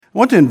I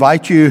want to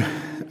invite you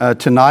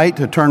tonight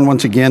to turn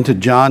once again to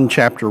John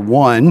chapter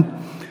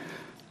 1.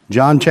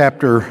 John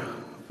chapter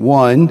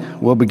 1,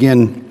 we'll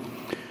begin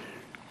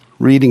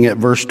reading at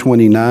verse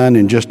 29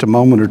 in just a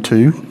moment or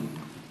two.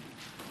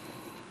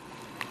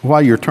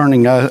 While you're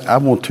turning, I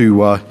want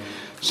to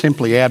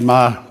simply add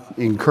my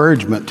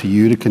encouragement to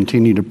you to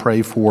continue to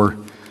pray for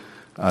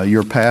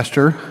your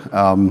pastor.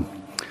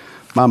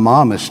 My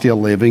mom is still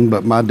living,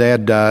 but my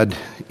dad died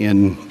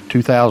in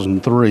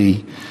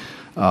 2003.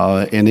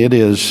 And it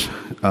is,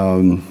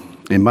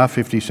 in my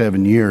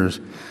 57 years,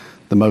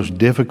 the most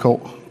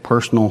difficult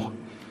personal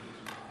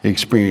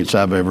experience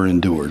I've ever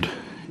endured.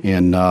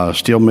 And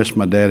still miss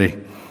my daddy.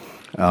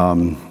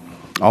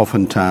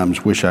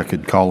 Oftentimes wish I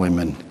could call him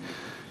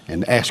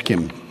and ask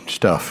him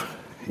stuff.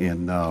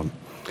 And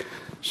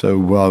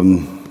so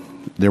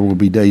there will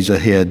be days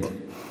ahead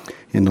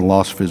in the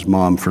loss of his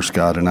mom for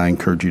Scott, and I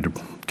encourage you to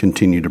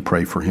continue to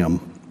pray for him.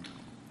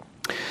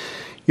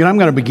 You know, I'm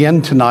going to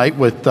begin tonight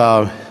with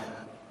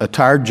a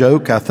tired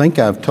joke. I think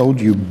I've told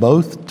you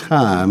both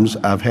times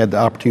I've had the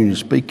opportunity to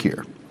speak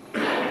here.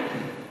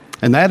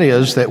 And that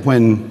is that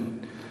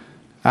when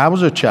I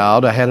was a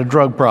child, I had a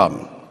drug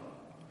problem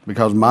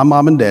because my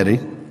mom and daddy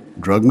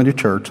drugged me to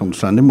church on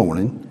Sunday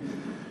morning,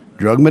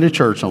 drugged me to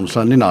church on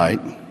Sunday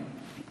night,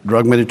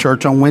 drugged me to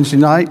church on Wednesday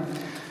night,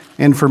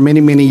 and for many,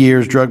 many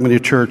years drugged me to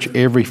church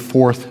every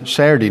fourth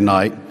Saturday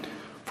night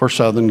for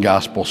Southern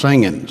gospel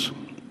singings.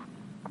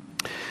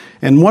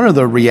 And one of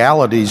the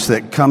realities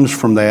that comes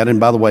from that, and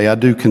by the way, I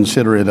do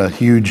consider it a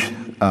huge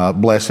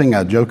blessing.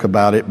 I joke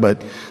about it,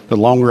 but the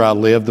longer I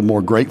live, the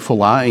more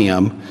grateful I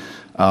am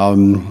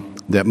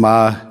that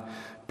my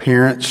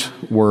parents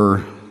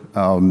were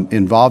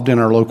involved in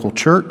our local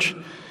church,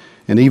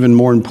 and even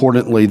more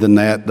importantly than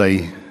that,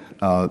 they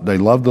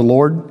loved the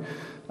Lord,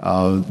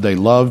 they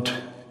loved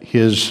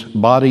His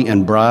body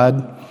and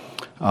bride,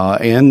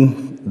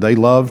 and they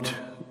loved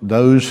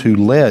those who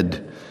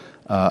led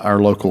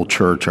our local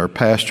church, our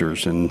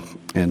pastors,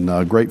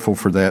 and grateful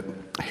for that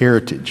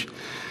heritage.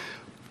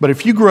 But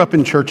if you grew up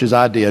in church as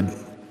I did,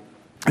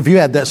 if you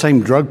had that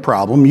same drug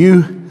problem,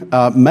 you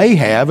may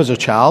have, as a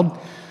child,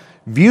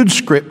 viewed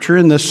Scripture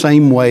in the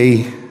same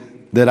way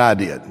that I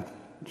did.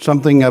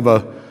 Something of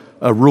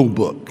a rule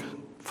book,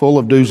 full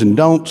of do's and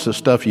don'ts, the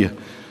stuff you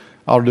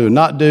ought to do and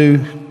not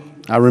do.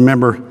 I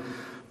remember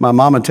my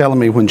mama telling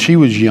me when she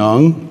was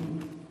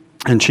young,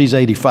 and she's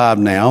 85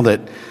 now,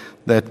 that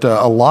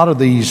a lot of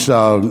these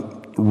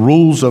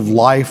rules of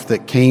life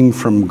that came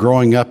from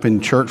growing up in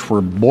church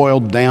were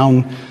boiled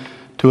down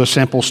to a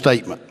simple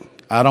statement.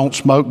 I don't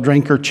smoke,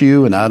 drink, or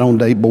chew, and I don't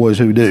date boys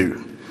who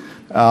do.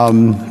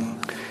 And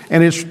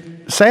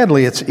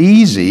sadly, it's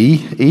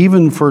easy,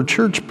 even for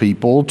church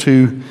people,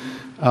 to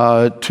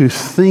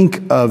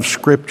think of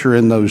Scripture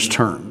in those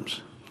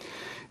terms.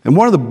 And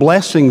one of the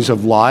blessings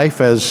of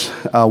life, as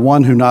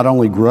one who not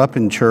only grew up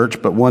in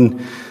church, but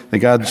one that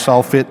God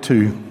saw fit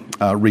to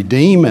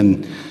redeem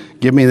and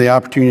give me the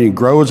opportunity to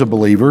grow as a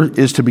believer,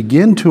 is to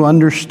begin to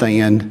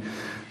understand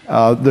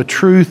the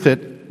truth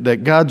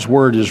that God's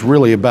Word is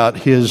really about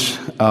His,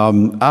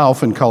 I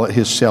often call it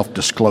His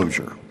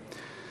self-disclosure.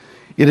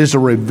 It is a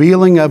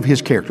revealing of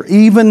His character.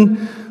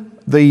 Even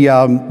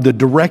the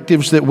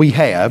directives that we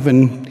have,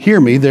 and hear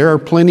me, there are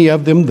plenty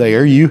of them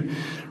there. You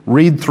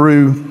read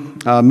through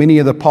many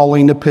of the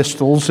Pauline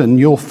epistles, and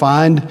you'll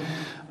find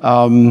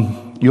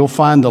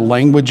the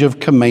language of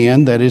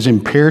command that is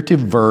imperative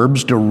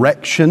verbs,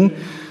 direction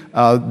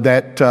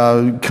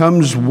that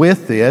comes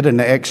with it, an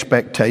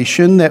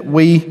expectation that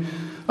we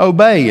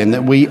obey and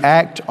that we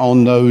act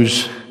on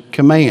those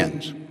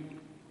commands.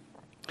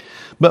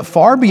 But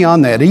far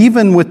beyond that,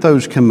 even with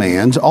those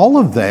commands, all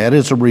of that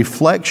is a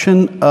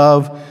reflection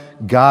of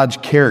God's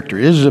character.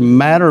 It is a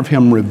matter of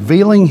Him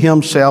revealing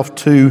Himself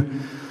to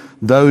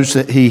those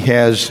that He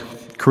has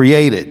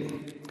created.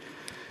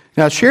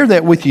 Now, I share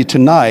that with you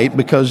tonight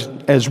because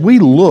as we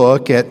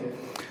look at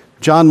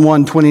John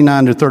 1,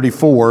 29 to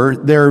 34,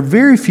 there are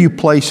very few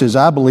places,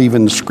 I believe,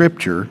 in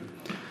Scripture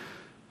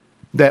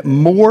that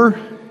more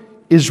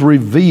is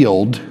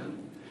revealed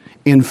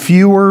in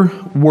fewer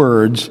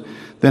words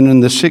than in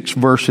the 6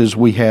 verses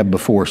we have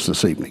before us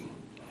this evening.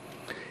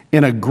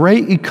 In a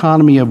great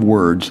economy of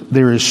words,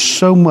 there is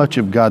so much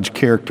of God's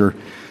character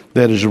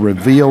that is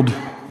revealed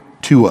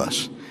to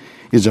us.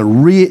 It's a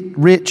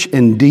rich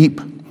and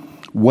deep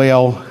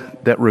well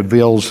that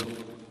reveals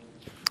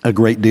a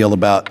great deal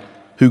about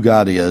who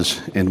God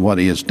is and what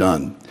He has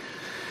done.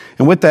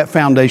 And with that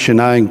foundation,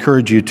 I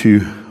encourage you to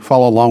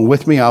follow along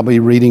with me. I'll be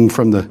reading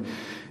from the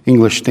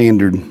English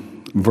Standard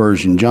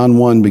Version, John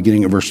 1,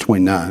 beginning at verse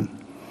 29.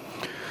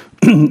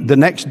 The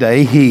next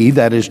day, he,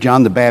 that is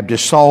John the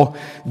Baptist, saw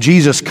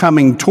Jesus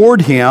coming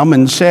toward him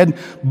and said,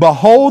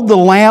 "Behold the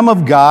Lamb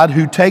of God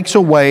who takes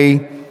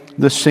away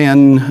the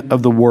sin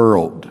of the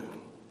world.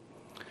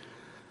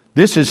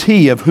 This is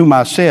He of whom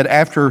I said,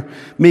 after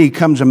me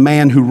comes a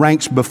man who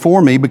ranks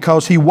before me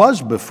because He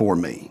was before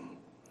me.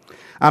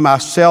 I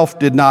myself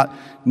did not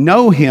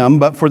know Him,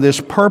 but for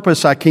this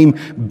purpose I came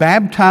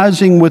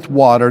baptizing with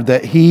water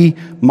that He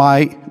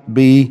might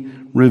be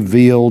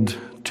revealed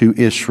to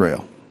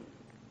Israel.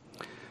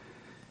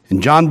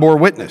 And John bore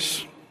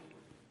witness.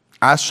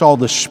 I saw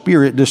the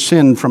Spirit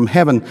descend from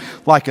heaven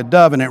like a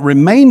dove, and it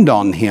remained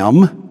on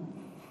him.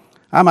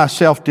 I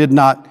myself did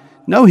not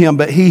know him,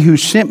 but he who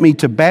sent me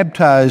to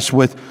baptize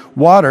with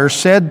water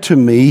said to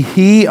me,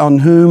 he on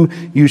whom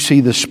you see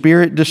the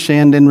Spirit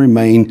descend and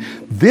remain,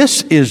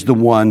 this is the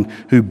one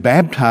who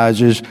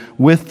baptizes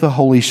with the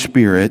Holy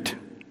Spirit.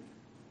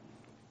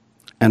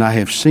 And I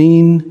have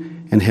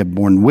seen and have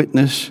borne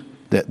witness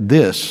that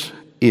this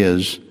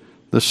is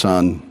the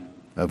Son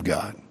of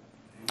God.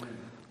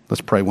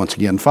 Let's pray once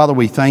again. Father,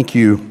 we thank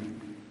you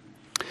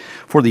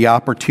for the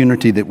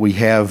opportunity that we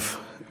have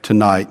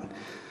tonight.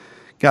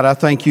 God, I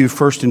thank you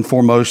first and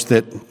foremost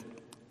that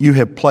you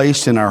have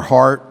placed in our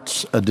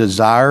hearts a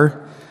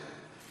desire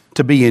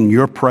to be in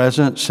your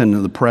presence and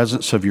in the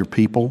presence of your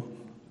people.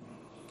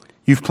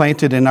 You've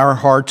planted in our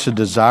hearts a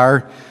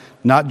desire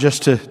not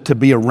just to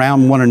be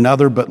around one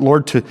another, but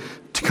Lord, to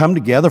come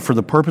together for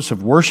the purpose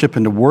of worship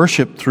and to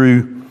worship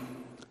through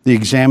the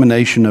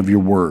examination of your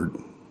word,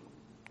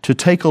 to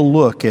take a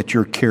look at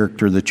your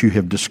character that you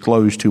have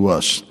disclosed to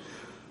us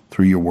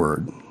through your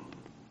word.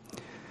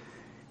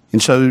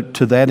 And so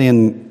to that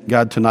end,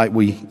 God, tonight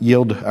we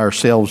yield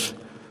ourselves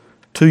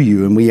to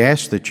you and we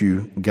ask that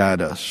you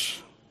guide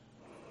us.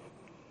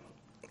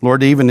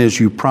 Lord, even as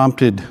you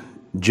prompted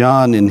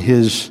John in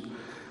his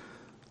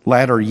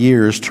latter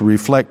years to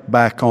reflect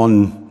back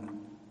on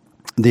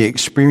the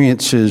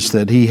experiences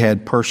that he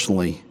had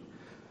personally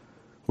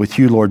with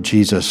you, Lord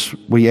Jesus,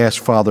 we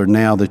ask, Father,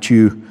 now that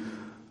you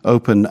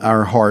open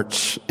our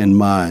hearts and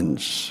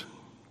minds.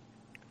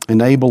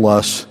 Enable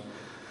us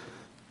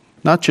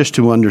not just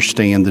to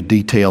understand the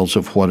details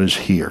of what is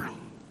here,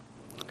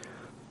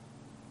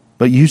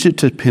 but use it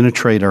to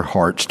penetrate our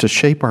hearts, to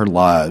shape our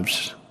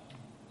lives,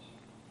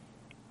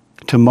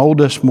 to mold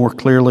us more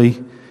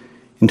clearly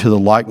into the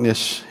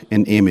likeness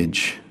and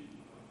image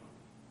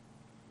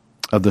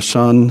of the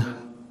Son,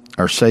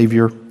 our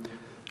Savior,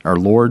 our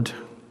Lord,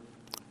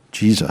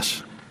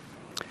 Jesus.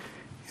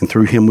 And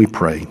through him we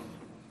pray.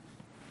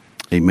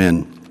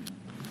 Amen.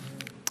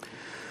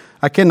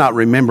 I cannot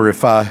remember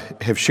if I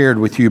have shared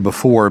with you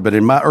before, but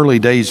in my early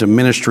days of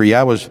ministry,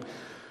 I was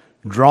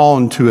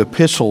drawn to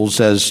epistles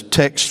as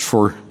text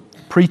for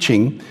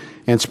preaching,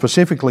 and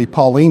specifically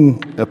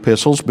Pauline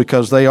epistles,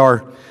 because they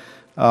are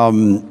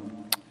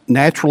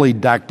naturally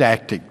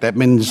didactic. That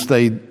means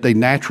they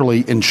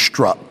naturally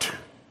instruct.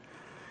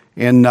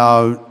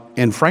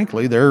 And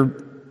frankly, they're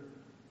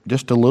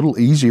just a little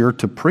easier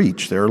to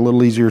preach. They're a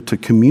little easier to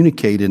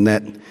communicate in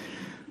that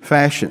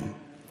fashion.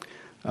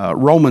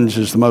 Romans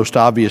is the most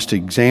obvious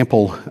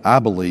example, I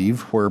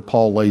believe, where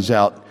Paul lays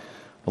out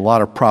a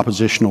lot of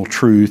propositional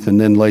truth and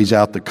then lays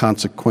out the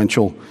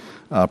consequential,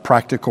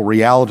 practical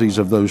realities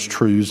of those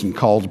truths and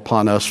calls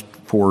upon us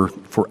for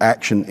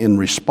action in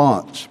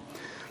response.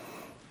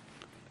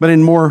 But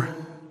in more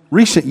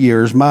recent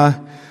years, my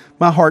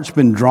heart's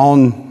been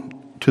drawn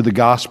to the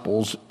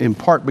Gospels, in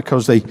part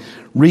because they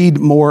read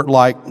more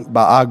like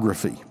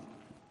biography.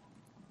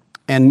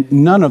 And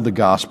none of the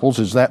Gospels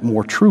is that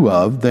more true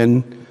of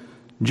than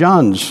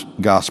John's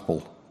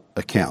Gospel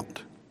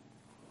account.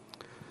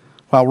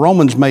 While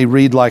Romans may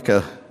read like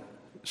a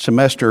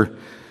semester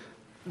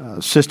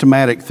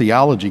systematic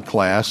theology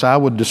class, I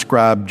would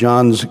describe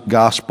John's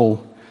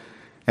Gospel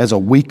as a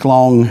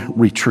week-long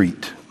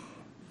retreat.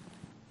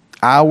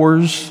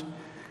 Hours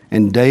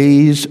and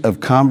days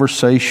of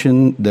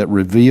conversation that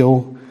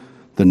reveal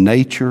the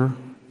nature,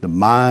 the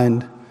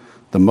mind,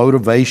 the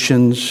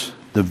motivations,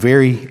 the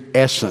very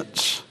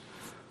essence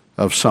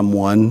of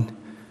someone.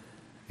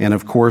 And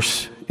of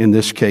course, in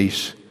this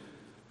case,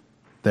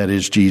 that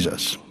is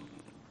Jesus.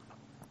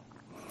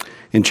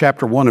 In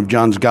chapter 1 of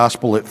John's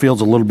Gospel, it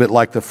feels a little bit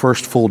like the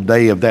first full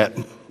day of that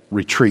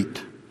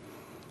retreat.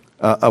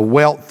 A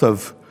wealth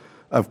of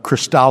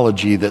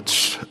Christology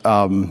that's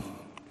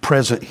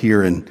present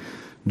here in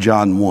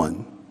John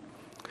 1.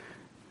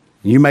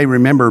 You may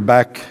remember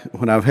back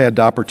when I've had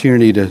the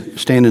opportunity to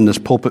stand in this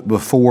pulpit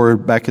before,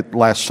 back at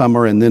last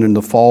summer and then in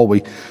the fall,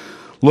 we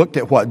looked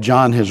at what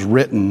John has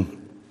written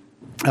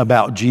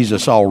about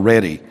Jesus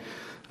already.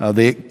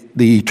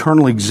 The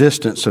eternal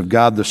existence of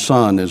God the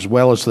Son, as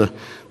well as the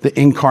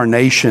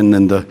incarnation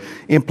and the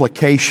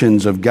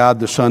implications of God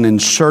the Son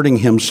inserting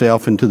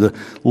himself into the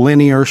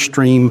linear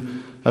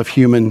stream of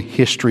human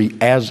history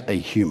as a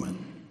human.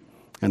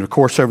 And of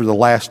course, over the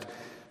last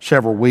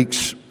several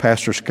weeks,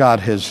 Pastor Scott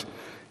has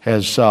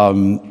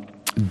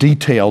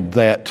detailed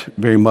that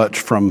very much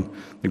from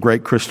the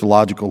great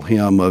Christological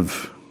hymn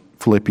of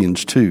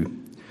Philippians 2.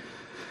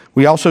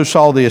 We also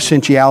saw the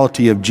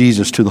essentiality of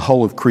Jesus to the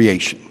whole of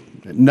creation.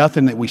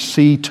 Nothing that we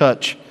see,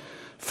 touch,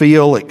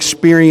 feel,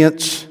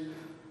 experience,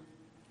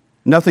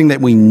 nothing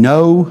that we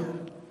know,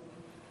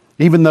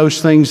 even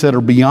those things that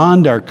are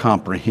beyond our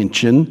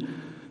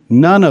comprehension,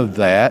 none of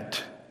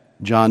that,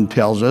 John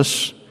tells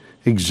us,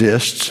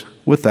 exists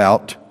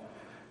without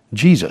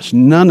Jesus.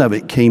 None of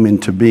it came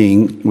into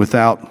being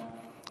without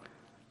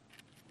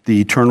the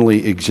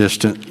eternally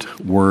existent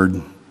Word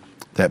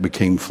that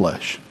became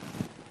flesh.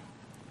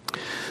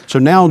 So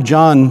now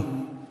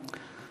John,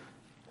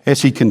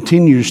 as he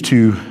continues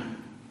to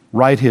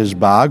write his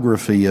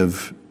biography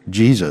of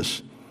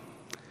Jesus,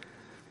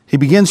 he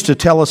begins to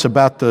tell us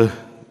about the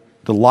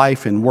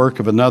life and work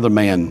of another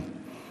man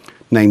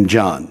named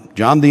John.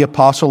 John the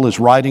Apostle is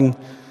writing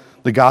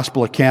the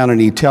gospel account,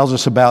 and he tells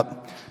us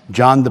about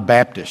John the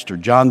Baptist, or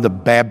John the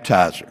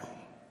Baptizer.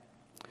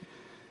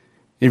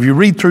 If you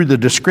read through the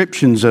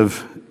descriptions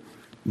of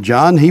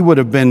John, he would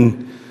have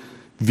been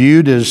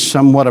viewed as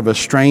somewhat of a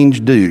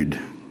strange dude.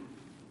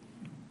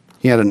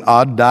 He had an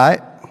odd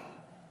diet.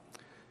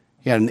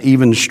 He had an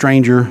even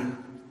stranger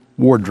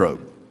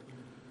wardrobe.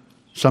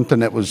 Something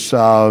that was,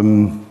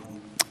 I'm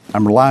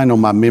relying on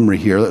my memory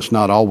here, that's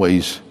not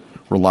always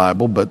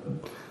reliable, but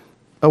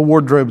a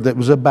wardrobe that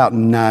was about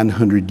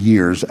 900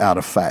 years out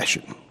of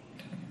fashion.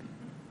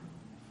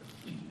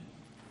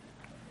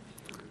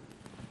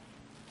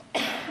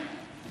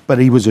 But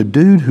he was a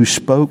dude who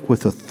spoke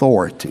with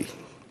authority.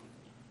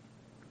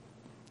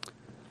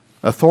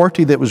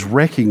 Authority that was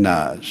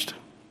recognized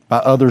by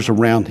others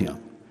around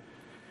him.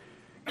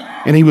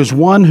 And he was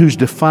one whose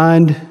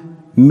defined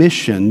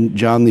mission,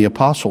 John the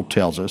Apostle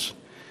tells us,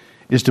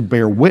 is to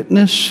bear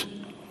witness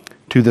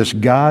to this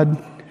God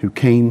who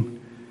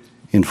came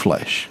in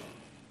flesh.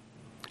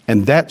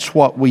 And that's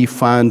what we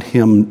find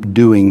him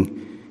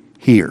doing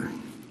here.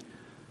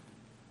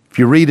 If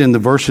you read in the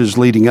verses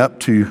leading up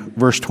to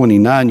verse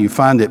 29, you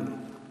find that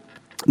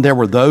there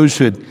were those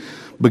who had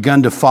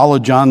begun to follow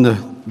John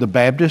the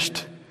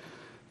Baptist,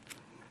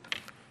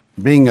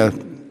 being a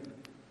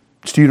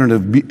student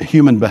of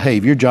human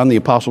behavior. John the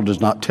Apostle does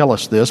not tell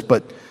us this,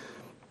 but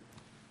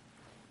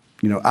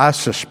I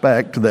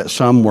suspect that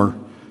some were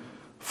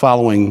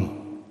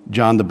following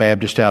John the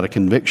Baptist out of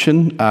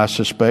conviction. I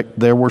suspect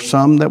there were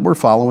some that were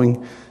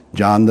following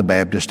John the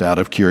Baptist out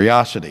of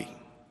curiosity.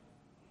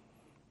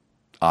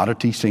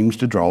 Oddity seems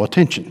to draw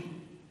attention.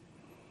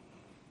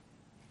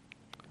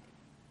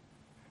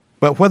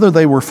 But whether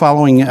they were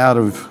following out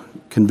of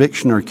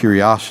conviction or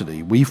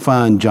curiosity, we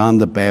find John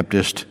the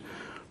Baptist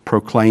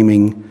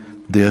proclaiming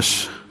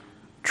this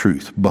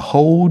truth.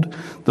 Behold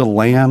the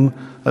Lamb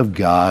of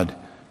God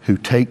who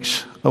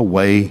takes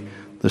away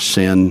the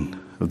sin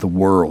of the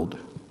world.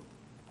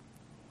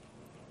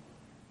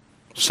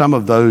 Some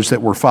of those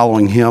that were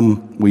following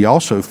him, we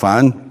also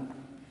find,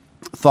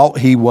 thought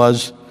he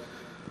was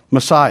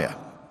Messiah.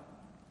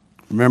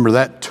 Remember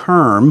that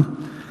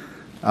term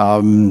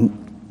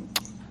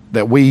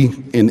that we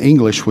in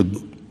English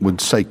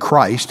would say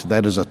Christ.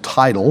 That is a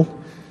title.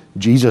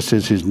 Jesus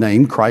is his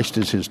name. Christ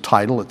is his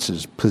title. It's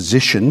his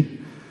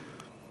position.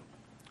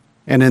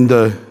 And in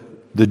the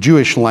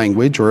Jewish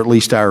language, or at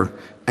least our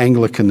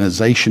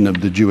Anglicanization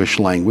of the Jewish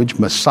language,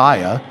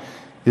 Messiah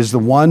is the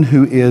one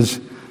who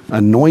is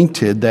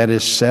anointed, that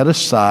is set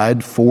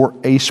aside for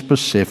a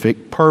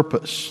specific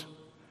purpose.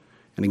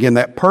 And again,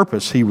 that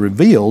purpose he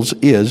reveals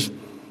is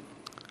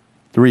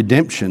the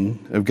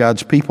redemption of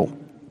God's people.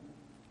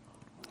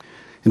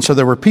 And so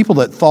there were people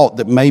that thought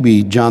that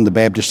maybe John the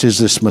Baptist is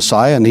this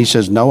Messiah, and he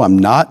says, no, I'm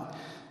not.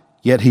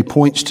 Yet he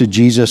points to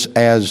Jesus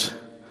as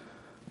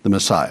the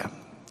Messiah.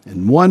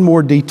 And one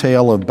more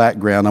detail of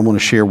background I want to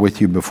share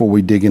with you before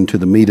we dig into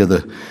the meat of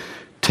the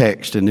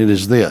text, and it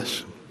is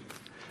this.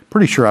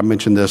 Pretty sure I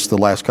mentioned this the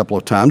last couple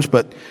of times,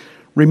 but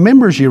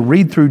remember as you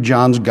read through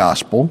John's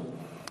gospel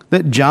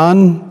that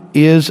John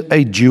is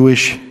a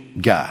Jewish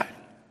guy.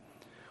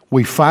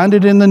 We find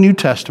it in the New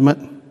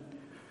Testament,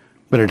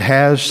 but it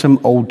has some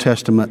Old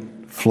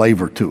Testament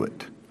flavor to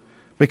it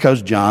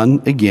because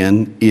John,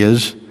 again,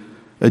 is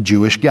a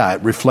Jewish guy.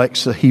 It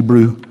reflects the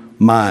Hebrew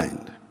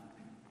mind.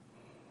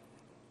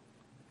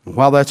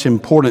 While that's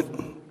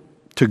important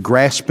to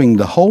grasping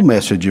the whole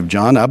message of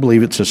John, I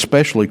believe it's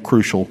especially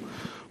crucial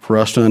for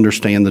us to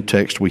understand the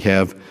text we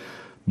have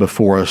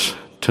before us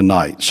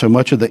tonight. So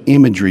much of the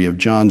imagery of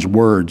John's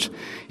words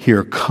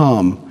here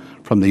come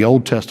from the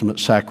Old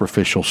Testament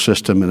sacrificial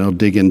system, and I'll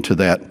dig into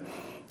that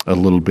a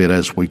little bit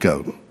as we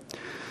go.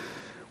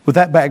 With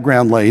that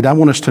background laid, I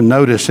want us to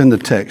notice in the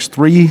text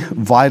three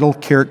vital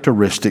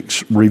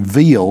characteristics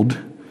revealed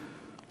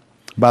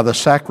by the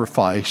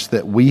sacrifice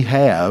that we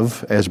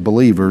have as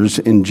believers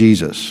in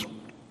Jesus.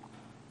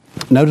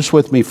 Notice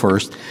with me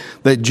first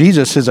that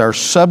Jesus is our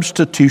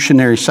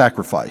substitutionary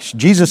sacrifice.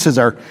 Jesus is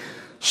our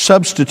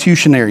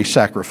substitutionary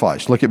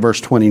sacrifice. Look at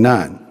verse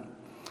 29.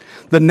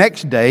 The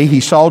next day he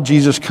saw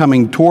Jesus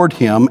coming toward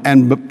him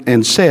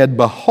and said,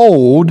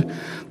 Behold,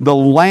 the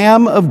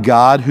Lamb of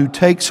God who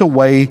takes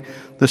away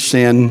the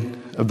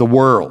sin of the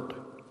world.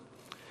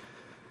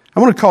 I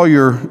want to call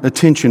your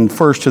attention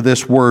first to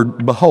this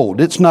word,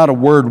 behold. It's not a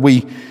word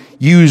we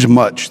use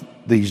much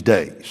these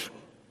days.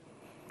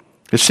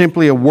 It's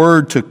simply a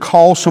word to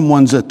call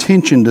someone's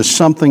attention to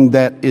something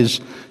that is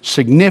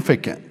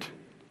significant.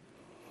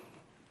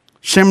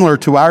 Similar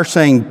to our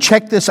saying,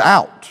 check this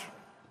out.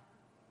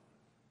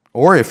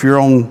 Or if you're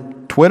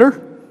on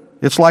Twitter,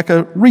 it's like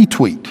a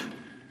retweet.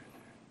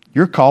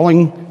 You're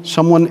calling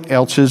someone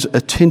else's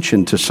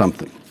attention to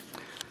something.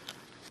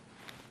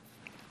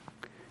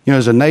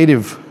 As a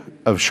native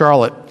of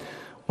Charlotte,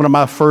 One of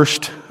my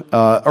first,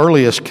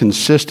 earliest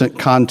consistent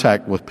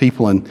contact with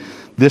people in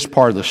this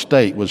part of the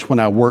state was when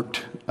I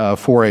worked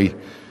for a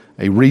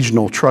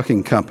regional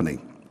trucking company.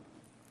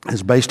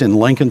 It's based in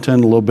Lincolnton,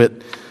 a little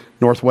bit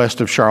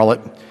northwest of Charlotte.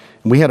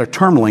 And we had a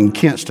terminal in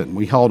Kinston.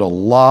 We hauled a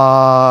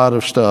lot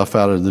of stuff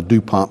out of the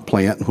DuPont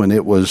plant when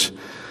it was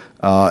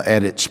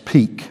at its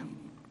peak.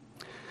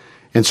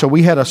 And so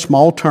we had a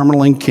small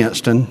terminal in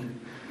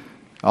Kinston.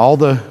 All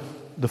the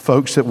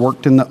folks that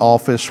worked in the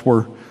office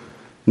were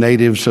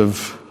natives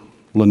of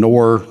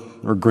Lenoir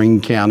or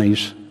Greene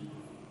counties.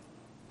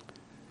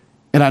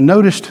 And I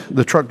noticed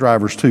the truck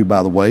drivers too,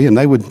 by the way, and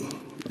they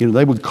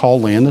would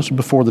call in. This was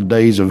before the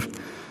days of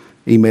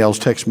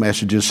emails, text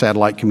messages,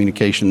 satellite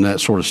communication, that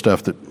sort of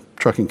stuff that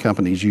trucking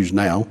companies use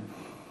now.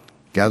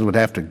 Guys would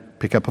have to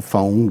pick up a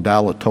phone,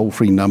 dial a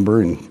toll-free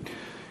number, and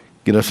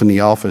get us in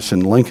the office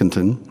in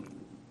Lincolnton.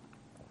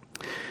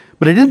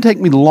 But it didn't take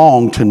me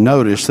long to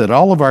notice that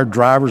all of our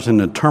drivers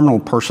and the terminal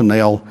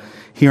personnel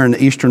here in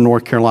eastern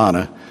North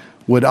Carolina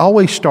would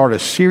always start a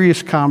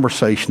serious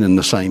conversation in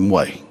the same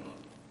way.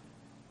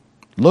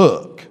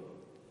 Look.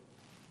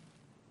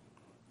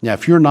 Now,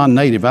 if you're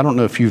non-native, I don't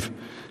know if you've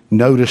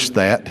noticed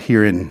that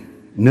here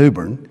in New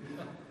Bern.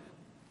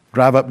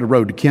 Drive up the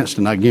road to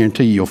Kinston, I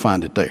guarantee you'll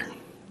find it there.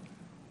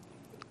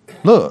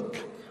 Look.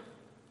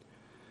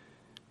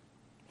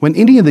 When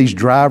any of these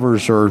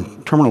drivers or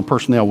terminal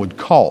personnel would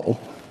call,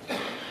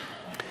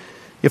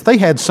 if they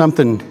had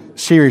something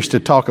serious to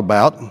talk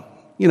about,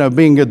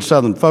 being good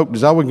Southern folk,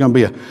 there's always going to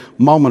be a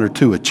moment or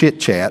two of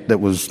chit-chat that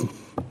was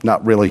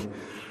not really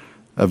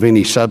of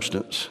any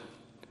substance.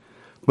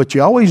 But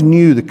you always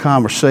knew the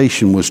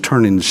conversation was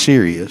turning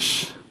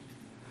serious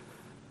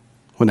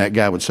when that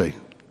guy would say,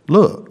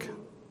 look.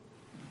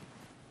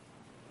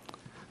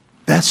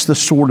 That's the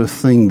sort of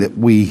thing that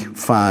we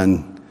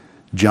find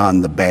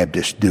John the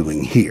Baptist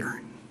doing here.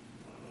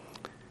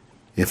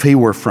 If he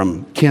were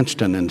from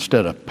Kinston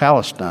instead of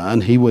Palestine,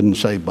 he wouldn't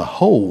say,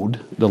 behold,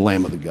 the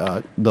Lamb of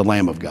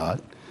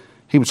God.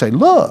 He would say,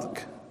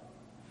 look,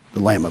 the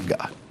Lamb of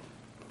God.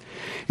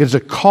 It is a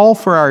call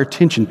for our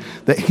attention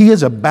that he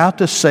is about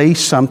to say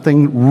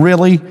something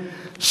really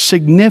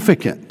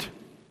significant.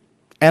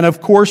 And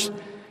of course,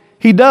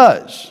 he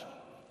does.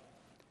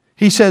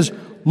 He says,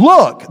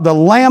 look, the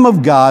Lamb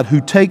of God who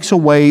takes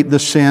away the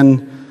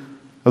sin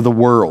of the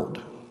world.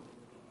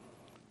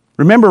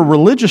 Remember,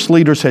 religious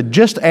leaders had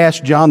just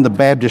asked John the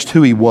Baptist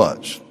who he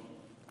was.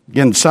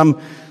 Again, some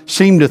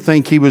seemed to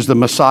think he was the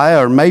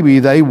Messiah, or maybe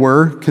they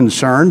were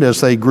concerned, as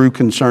they grew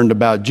concerned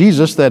about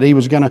Jesus, that he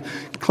was going to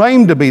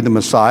claim to be the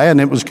Messiah, and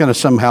it was going to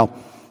somehow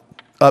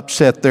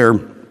upset their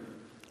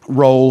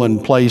role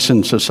and place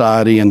in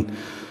society and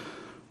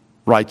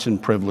rights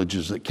and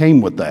privileges that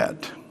came with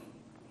that.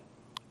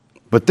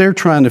 But they're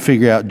trying to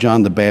figure out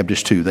John the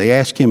Baptist too. They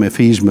ask him if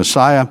he's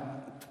Messiah.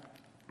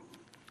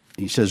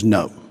 He says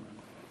no.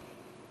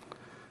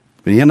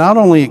 But he not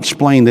only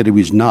explained that he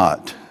was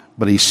not,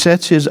 but he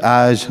sets his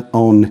eyes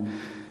on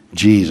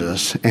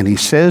Jesus, and he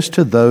says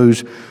to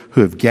those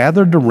who have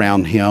gathered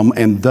around him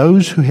and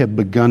those who have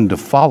begun to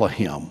follow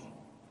him,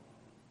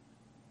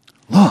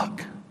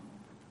 look,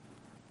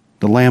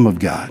 the Lamb of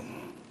God.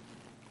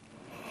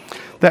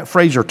 That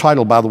phrase or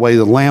title, by the way,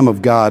 the Lamb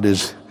of God,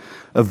 is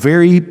a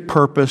very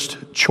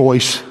purposed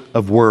choice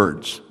of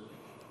words.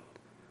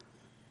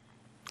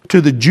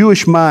 To the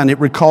Jewish mind, it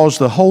recalls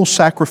the whole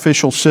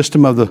sacrificial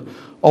system of the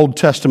Old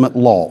Testament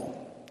law.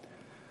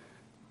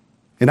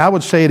 And I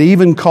would say it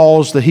even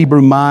calls the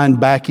Hebrew mind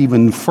back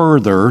even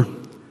further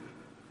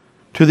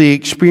to the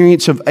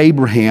experience of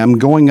Abraham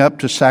going up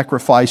to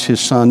sacrifice his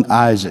son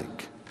Isaac.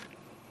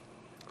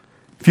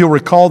 If you'll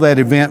recall that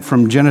event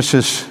from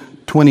Genesis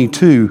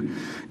 22,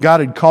 God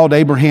had called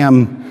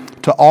Abraham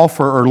to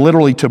offer, or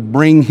literally to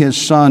bring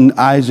his son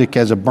Isaac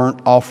as a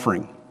burnt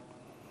offering.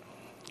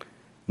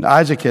 And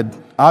Isaac had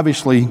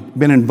obviously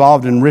been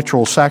involved in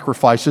ritual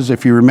sacrifices,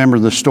 if you remember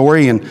the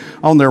story. And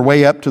on their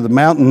way up to the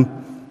mountain,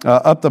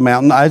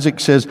 Isaac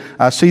says,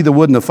 I see the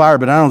wood and the fire,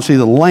 but I don't see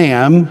the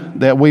lamb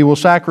that we will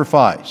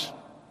sacrifice.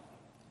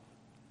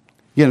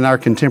 Again, in our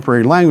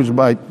contemporary language,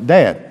 like,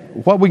 Dad,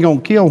 what are we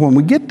going to kill when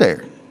we get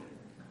there?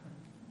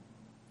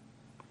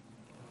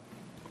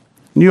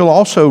 And you'll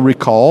also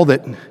recall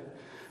that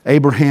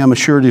Abraham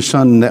assured his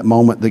son in that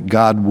moment that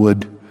God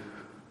would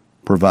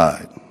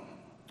provide.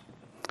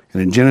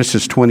 And in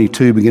Genesis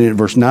 22, beginning at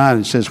verse 9,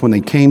 it says, when they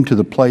came to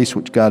the place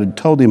which God had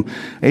told him,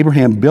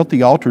 Abraham built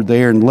the altar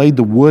there and laid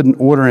the wood in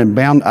order and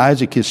bound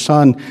Isaac his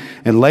son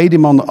and laid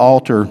him on the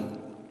altar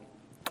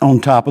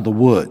on top of the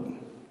wood.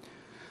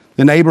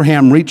 Then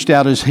Abraham reached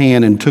out his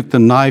hand and took the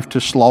knife to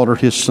slaughter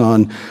his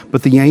son.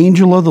 But the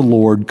angel of the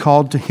Lord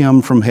called to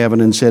him from heaven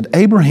and said,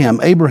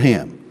 Abraham,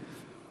 Abraham.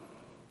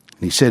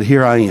 And he said,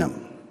 here I am.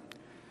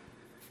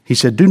 He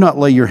said, do not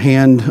lay your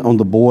hand on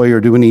the boy or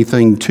do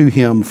anything to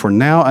him, for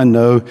now I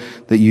know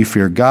that you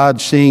fear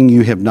God, seeing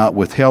you have not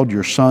withheld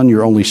your son,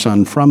 your only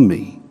son, from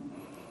me.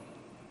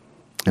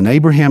 And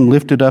Abraham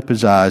lifted up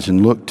his eyes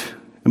and looked,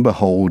 and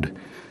behold,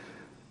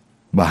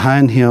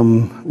 behind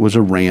him was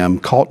a ram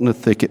caught in a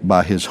thicket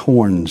by his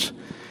horns.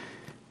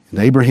 And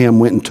Abraham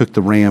went and took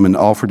the ram and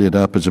offered it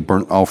up as a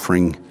burnt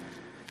offering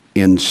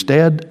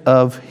instead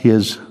of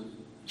his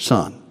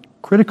son.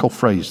 Critical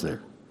phrase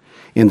there.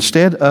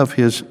 Instead of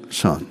his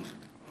son.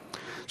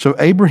 So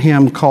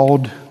Abraham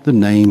called the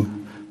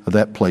name of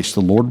that place,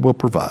 the Lord will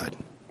provide.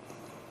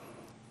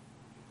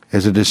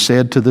 As it is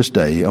said to this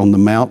day, on the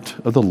mount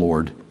of the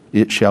Lord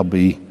it shall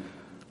be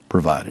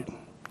provided.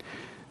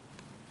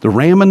 The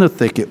ram in the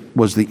thicket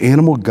was the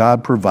animal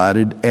God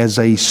provided as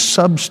a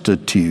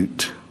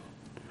substitute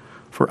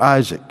for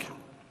Isaac.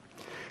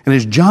 And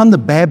as John the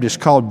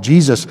Baptist called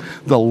Jesus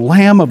the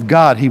Lamb of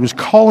God, he was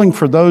calling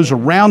for those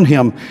around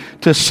him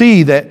to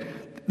see that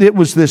it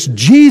was this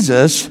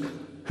Jesus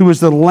who was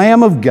the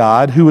Lamb of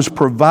God who was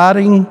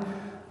providing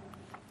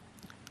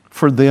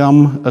for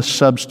them a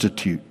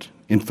substitute.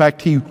 In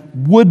fact, he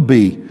would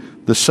be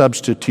the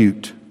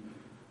substitute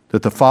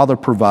that the Father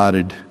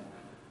provided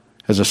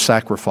as a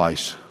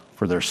sacrifice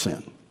for their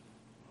sin.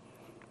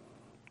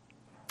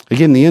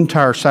 Again, the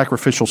entire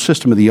sacrificial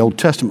system of the Old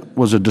Testament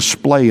was a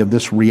display of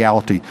this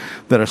reality,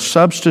 that a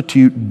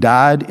substitute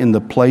died in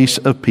the place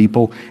of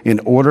people in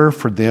order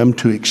for them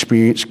to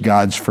experience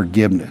God's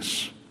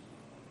forgiveness.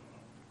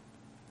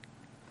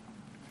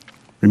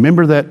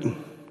 Remember that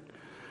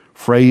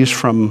phrase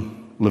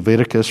from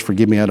Leviticus?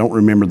 Forgive me, I don't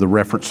remember the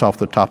reference off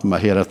the top of my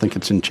head. I think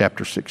it's in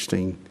chapter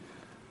 16.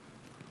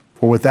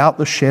 For without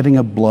the shedding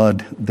of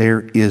blood,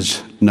 there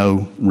is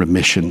no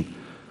remission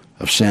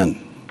of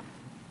sin.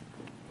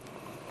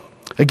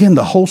 Again,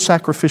 the whole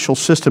sacrificial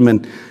system,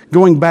 and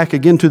going back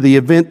again to the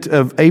event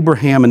of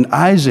Abraham and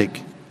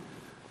Isaac,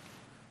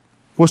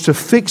 was to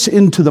fix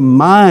into the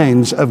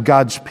minds of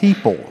God's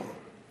people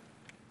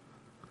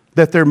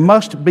that there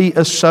must be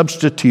a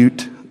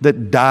substitute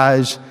that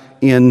dies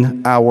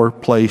in our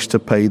place to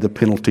pay the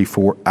penalty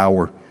for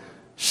our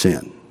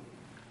sin.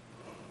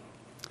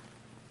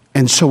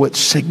 And so it's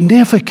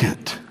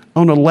significant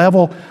on a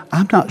level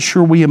I'm not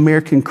sure we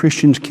American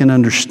Christians can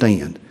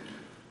understand.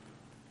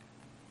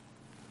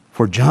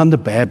 For John the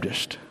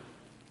Baptist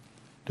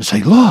to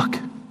say, look,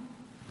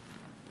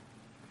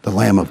 the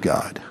Lamb of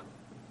God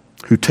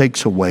who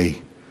takes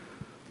away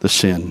the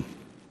sin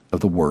of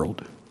the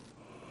world.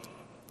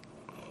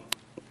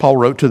 Paul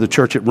wrote to the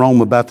church at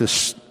Rome about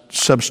this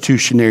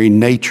substitutionary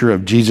nature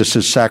of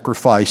Jesus'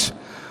 sacrifice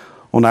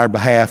on our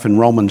behalf in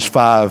Romans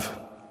 5.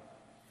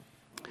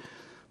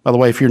 By the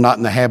way, if you're not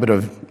in the habit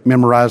of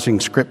memorizing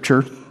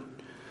Scripture,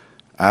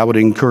 I would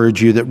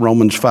encourage you that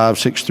Romans 5,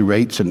 6 through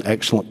 8 is an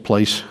excellent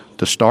place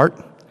to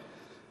start.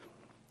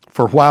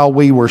 For while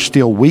we were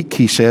still weak,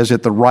 he says,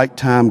 at the right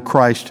time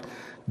Christ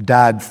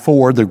died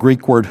for, the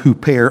Greek word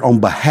huper, on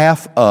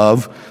behalf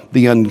of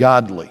the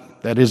ungodly.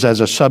 That is, as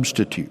a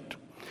substitute.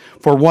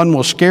 For one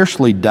will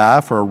scarcely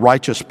die for a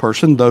righteous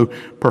person, though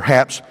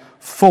perhaps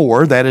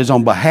for, that is,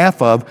 on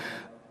behalf of,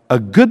 a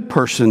good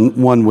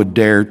person one would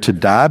dare to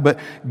die. But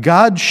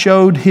God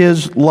shows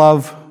his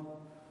love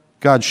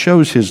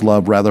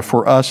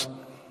for us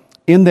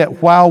in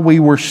that while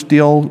we were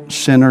still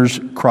sinners,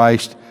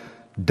 Christ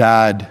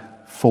died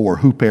for,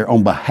 huper,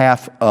 on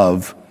behalf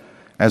of,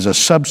 as a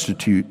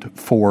substitute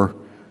for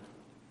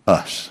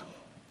us.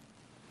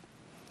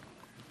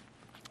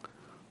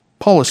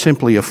 Paul is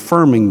simply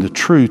affirming the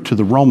truth to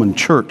the Roman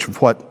church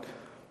of what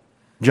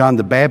John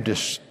the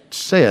Baptist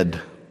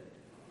said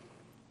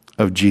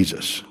of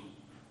Jesus,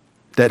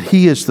 that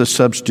he is the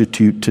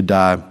substitute to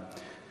die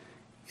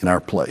in our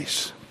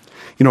place.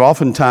 You know,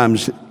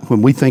 oftentimes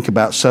when we think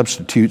about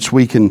substitutes,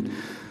 we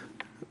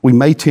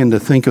may tend to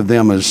think of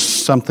them as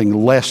something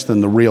less than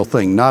the real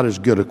thing, not as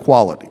good a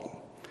quality.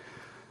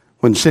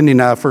 When Cindy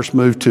and I first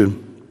moved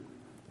to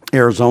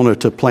Arizona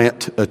to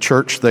plant a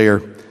church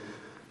there,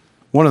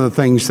 one of the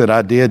things that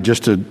I did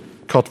just to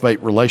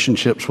cultivate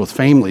relationships with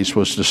families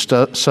was to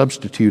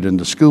substitute in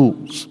the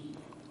schools.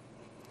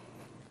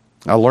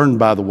 I learned,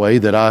 by the way,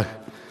 that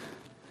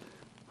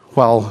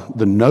while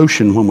the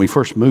notion when we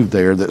first moved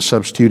there that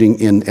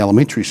substituting in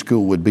elementary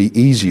school would be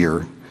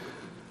easier,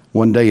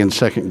 one day in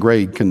second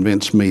grade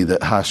convinced me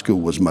that high school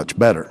was much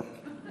better.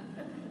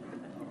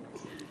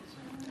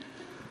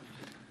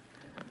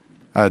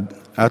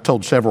 I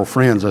told several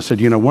friends, I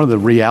said, you know, one of the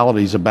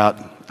realities about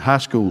high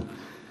school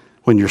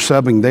when you're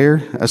subbing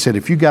there, I said,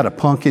 if you got a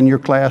punk in your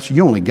class,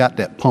 you only got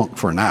that punk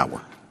for an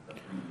hour.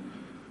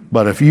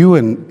 But if you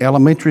in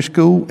elementary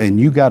school and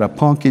you got a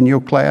punk in your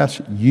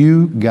class,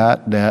 you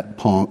got that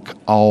punk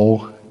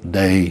all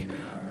day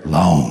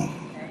long.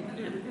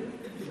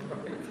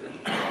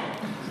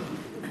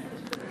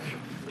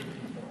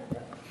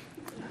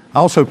 I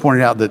also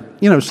pointed out that,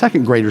 you know,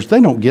 second graders,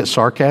 they don't get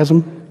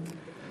sarcasm.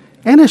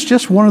 And it's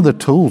just one of the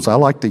tools I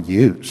like to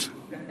use.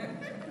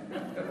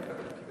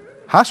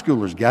 High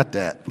schoolers got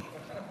that.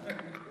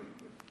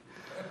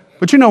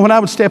 But you know, when I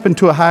would step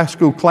into a high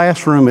school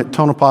classroom at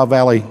Tonopah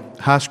Valley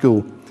High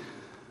School,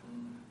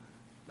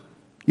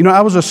 you know, I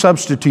was a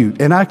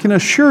substitute, and I can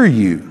assure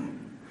you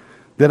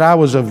that I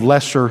was of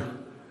lesser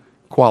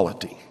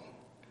quality.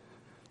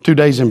 2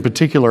 days in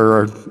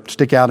particular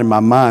stick out in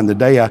my mind. The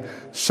day I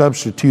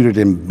substituted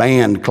in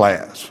band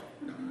class.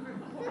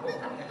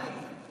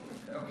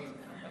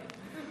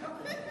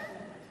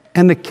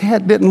 And the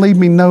cat didn't leave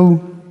me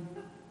no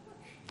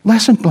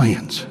lesson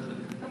plans.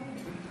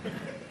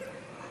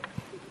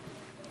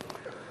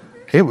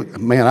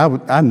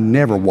 I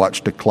never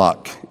watched a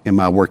clock in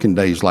my working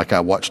days like I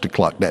watched a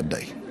clock that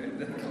day.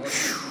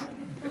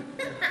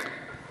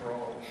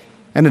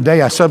 And the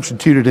day I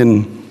substituted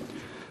in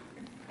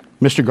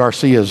Mr.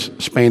 Garcia's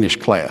Spanish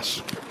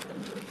class.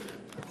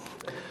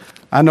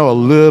 I know a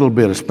little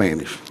bit of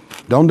Spanish.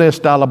 ¿Dónde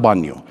está el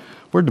baño?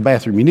 Where's the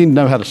bathroom? You need to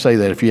know how to say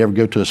that if you ever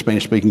go to a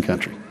Spanish-speaking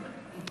country.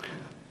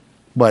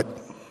 But,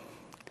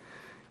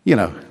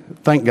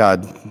 thank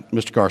God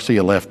Mr.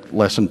 Garcia left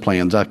lesson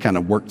plans. I kind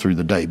of worked through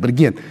the day. But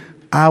again,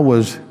 I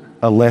was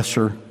a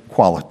lesser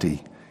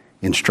quality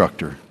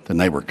instructor than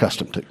they were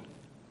accustomed to.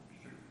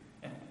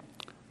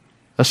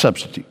 A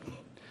substitute.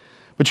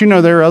 But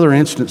there are other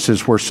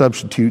instances where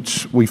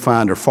substitutes we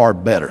find are far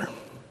better.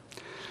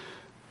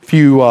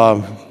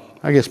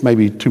 I guess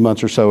maybe 2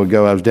 months or so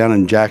ago, I was down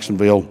in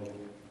Jacksonville,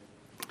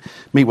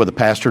 meet with a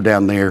pastor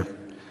down there,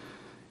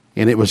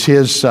 and it was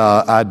his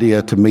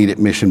idea to meet at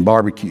Mission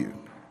Barbecue.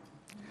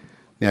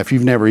 Now, if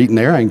you've never eaten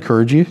there, I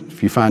encourage you,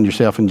 if you find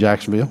yourself in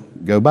Jacksonville,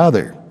 go by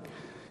there.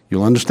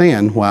 You'll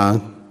understand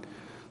why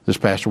this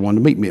pastor wanted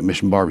to meet me at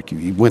Mission Barbecue.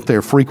 He went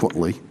there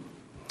frequently.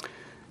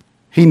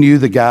 He knew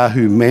the guy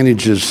who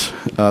manages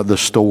the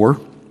store.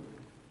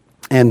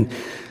 And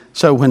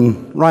so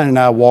when Ryan and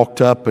I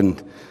walked up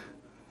and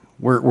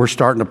we're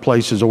starting to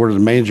place his order, the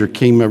manager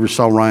came over,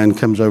 saw Ryan,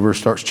 comes over,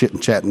 starts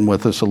chit-chatting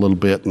with us a little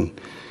bit.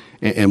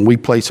 And we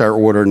place our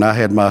order, and I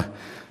had my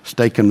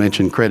State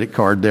Convention credit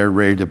card there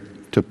ready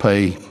to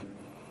pay.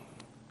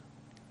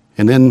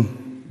 And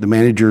then the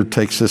manager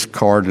takes this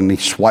card and he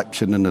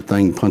swipes it in the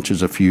thing,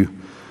 punches a few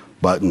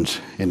buttons,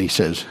 and he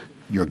says,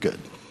 "You're good."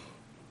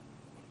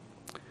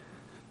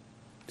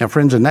 Now,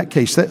 friends, in that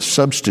case, that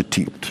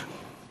substitute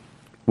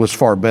was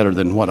far better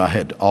than what I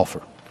had to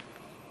offer.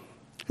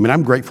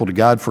 I'm grateful to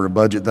God for a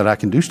budget that I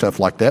can do stuff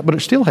like that, but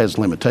it still has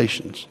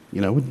limitations.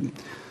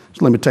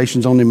 There's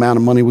limitations on the amount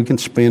of money we can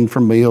spend for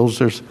meals.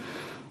 There's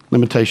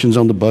limitations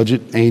on the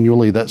budget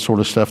annually, that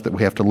sort of stuff that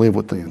we have to live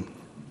within.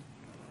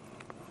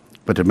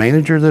 But the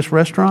manager of this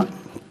restaurant,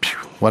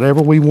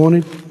 whatever we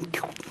wanted,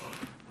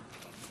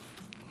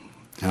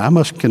 and I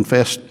must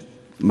confess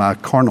my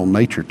carnal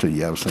nature to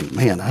you. I was thinking,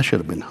 man, I should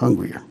have been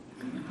hungrier.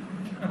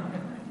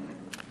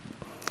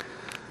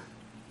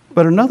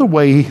 But another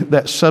way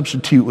that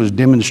substitute was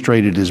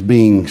demonstrated as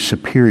being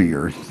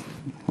superior,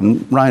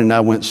 when Ryan and I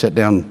went and sat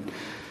down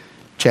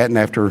chatting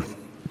after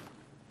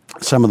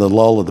some of the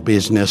lull of the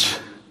business,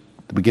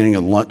 the beginning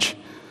of the lunch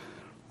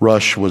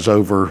rush was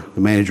over, the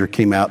manager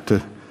came out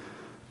to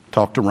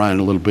talk to Ryan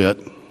a little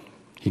bit.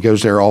 He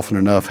goes there often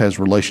enough, has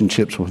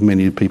relationships with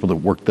many of the people that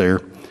work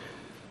there.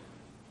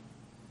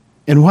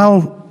 And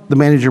while the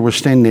manager was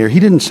standing there,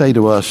 he didn't say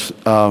to us,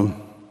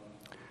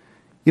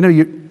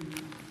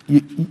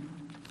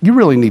 you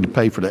really need to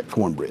pay for that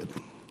cornbread.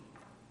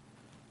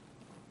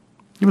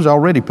 It was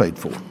already paid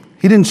for.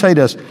 He didn't say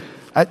to us,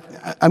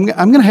 I'm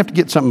going to have to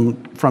get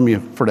something from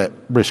you for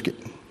that brisket.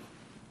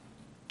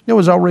 It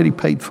was already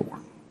paid for.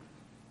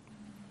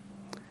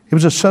 It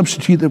was a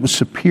substitute that was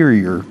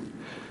superior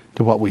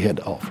to what we had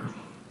to offer.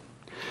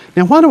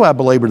 Now, why do I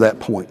belabor that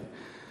point?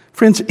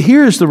 Friends,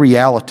 here is the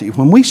reality.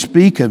 When we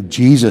speak of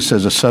Jesus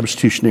as a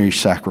substitutionary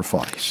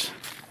sacrifice,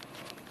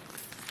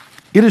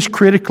 it is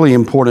critically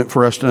important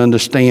for us to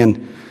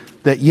understand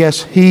that,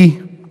 yes,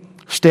 He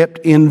stepped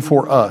in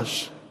for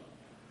us.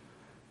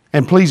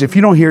 And please, if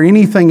you don't hear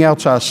anything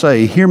else I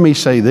say, hear me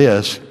say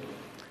this.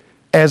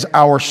 As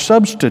our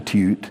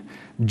substitute,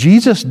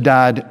 Jesus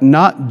died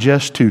not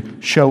just to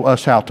show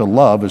us how to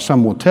love, as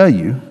some will tell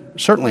you.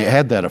 Certainly it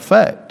had that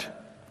effect.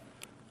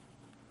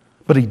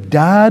 But He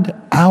died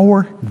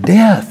our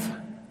death.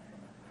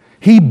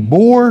 He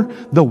bore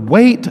the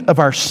weight of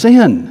our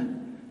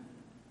sin.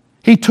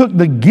 He took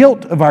the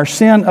guilt of our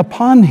sin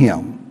upon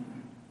Him.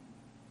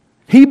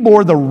 He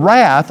bore the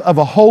wrath of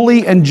a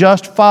holy and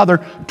just Father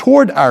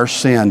toward our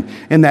sin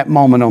in that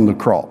moment on the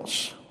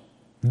cross.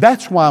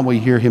 That's why we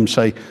hear Him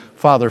say,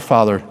 "Father,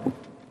 Father,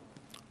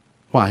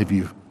 why have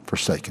you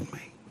forsaken me?"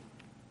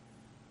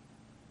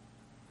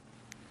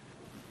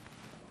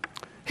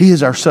 He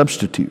is our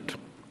substitute.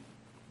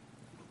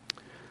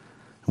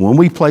 When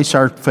we place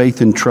our faith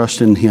and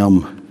trust in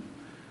Him,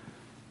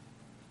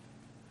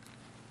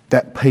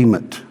 that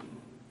payment,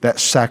 that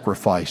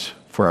sacrifice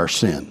for our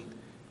sin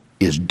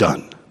is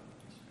done.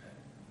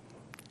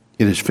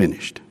 It is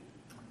finished.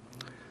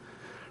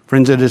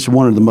 Friends, it is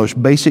one of the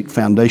most basic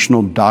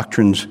foundational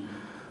doctrines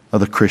of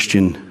the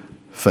Christian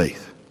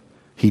faith.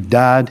 He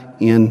died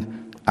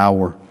in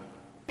our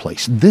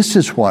place. This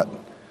is what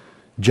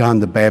John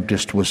the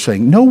Baptist was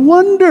saying. No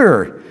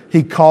wonder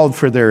he called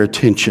for their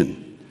attention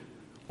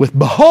with,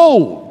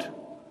 "Behold,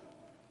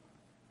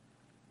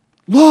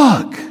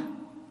 look,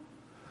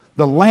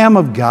 the Lamb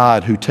of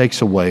God who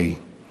takes away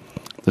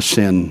the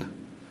sin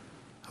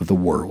of the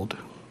world."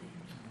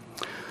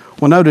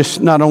 Well, notice,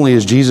 not only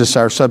is Jesus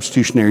our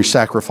substitutionary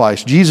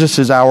sacrifice, Jesus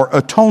is our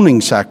atoning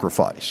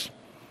sacrifice.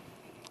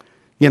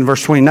 In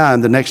verse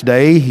 29, the next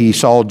day he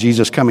saw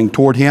Jesus coming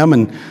toward him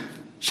and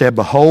said,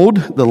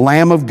 "Behold, the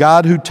Lamb of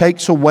God who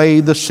takes away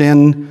the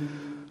sin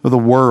of the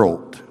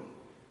world."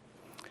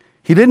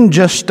 He didn't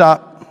just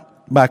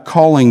stop by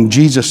calling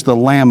Jesus the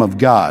Lamb of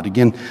God.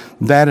 Again,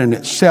 that in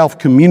itself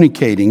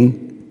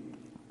communicating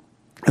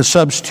a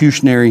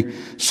substitutionary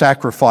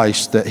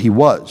sacrifice that he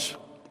was.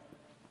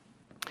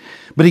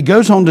 But he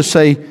goes on to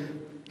say,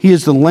 he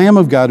is the Lamb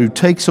of God who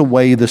takes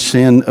away the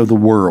sin of the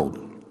world.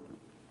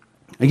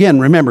 Again,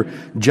 remember,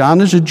 John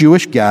is a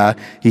Jewish guy.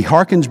 He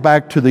harkens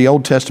back to the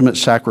Old Testament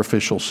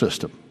sacrificial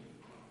system.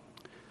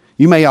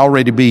 You may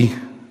already be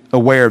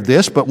aware of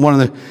this, but one of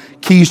the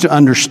keys to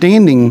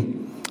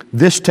understanding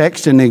this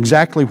text and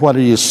exactly what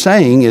it is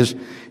saying is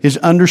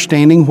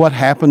understanding what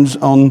happens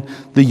on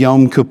the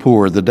Yom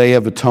Kippur, the Day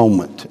of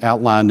Atonement,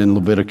 outlined in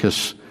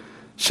Leviticus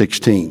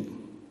 16.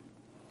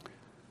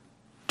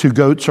 2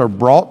 goats are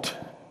brought,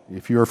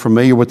 if you're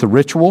familiar with the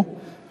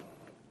ritual.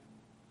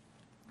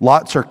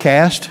 Lots are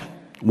cast.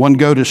 One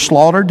goat is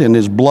slaughtered, and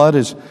his blood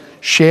is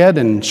shed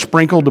and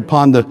sprinkled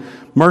upon the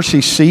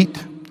mercy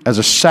seat as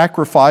a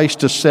sacrifice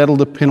to settle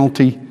the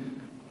penalty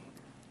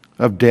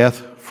of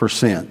death for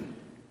sin.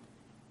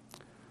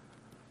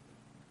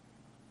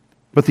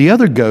 But the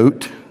other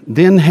goat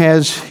then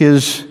has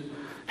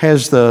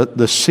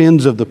the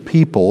sins of the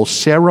people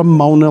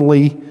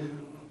ceremonially,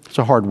 it's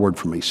a hard word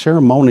for me,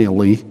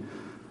 ceremonially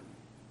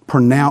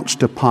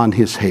pronounced upon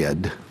his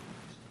head.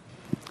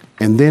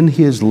 And then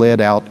he is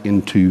led out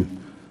into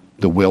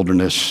the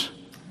wilderness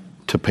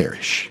to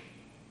perish.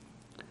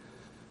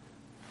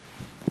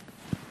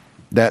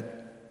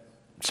 That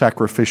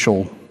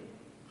sacrificial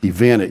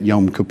event at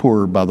Yom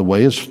Kippur, by the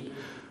way, is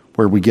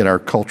where we get our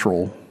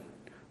cultural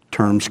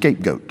term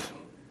scapegoat.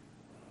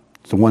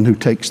 It's the one who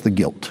takes the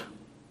guilt.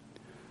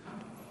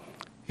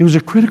 It was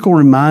a critical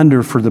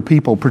reminder for the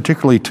people,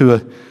 particularly to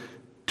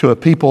a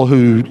people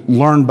who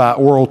learn by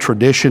oral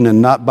tradition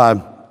and not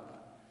by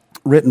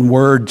written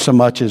word so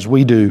much as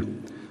we do.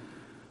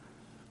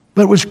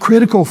 But it was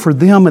critical for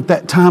them at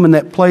that time and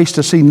that place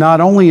to see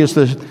not only is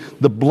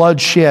the blood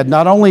shed,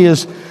 not only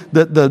is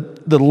the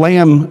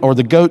lamb or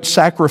the goat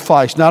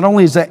sacrificed, not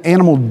only is that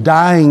animal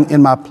dying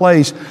in my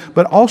place,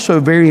 but also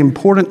very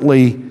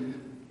importantly,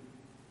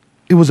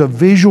 it was a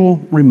visual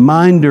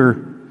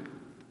reminder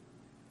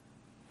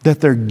that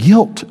their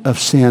guilt of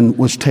sin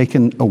was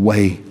taken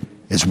away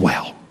as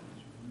well.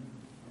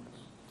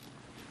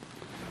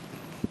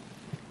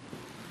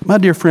 My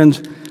dear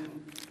friends,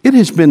 it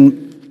has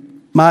been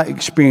my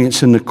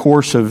experience in the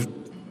course of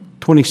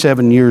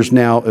 27 years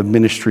now of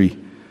ministry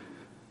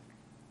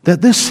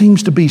that this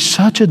seems to be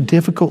such a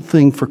difficult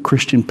thing for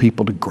Christian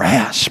people to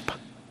grasp.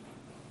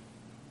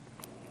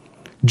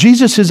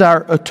 Jesus is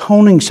our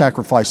atoning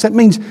sacrifice. That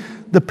means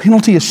the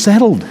penalty is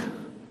settled.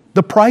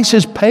 The price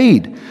is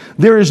paid.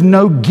 There is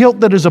no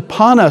guilt that is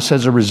upon us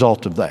as a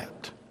result of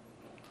that.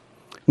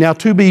 Now,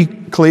 to be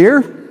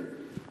clear,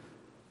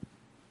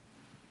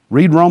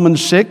 read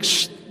Romans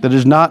 6, that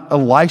is not a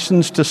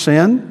license to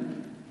sin.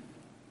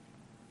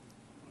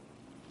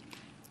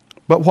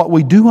 But what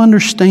we do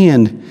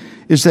understand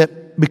is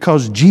that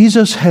because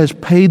Jesus has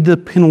paid the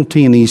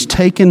penalty and He's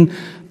taken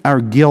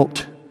our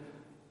guilt,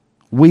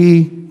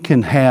 we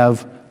can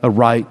have a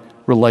right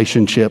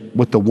relationship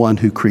with the one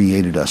who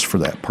created us for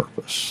that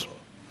purpose.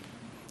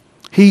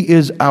 He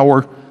is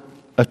our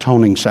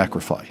atoning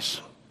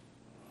sacrifice.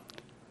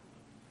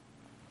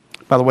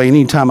 By the way,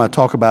 anytime I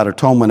talk about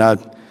atonement, I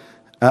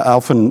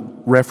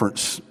often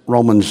reference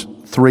Romans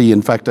 3.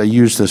 In fact, I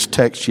used this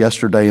text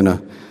yesterday in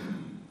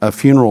a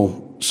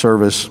funeral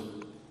service.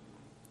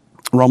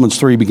 Romans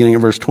 3, beginning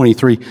at verse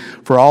 23.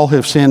 For all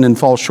have sinned and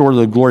fall short of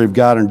the glory of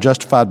God and are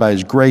justified by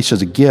His grace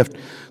as a gift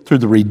through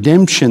the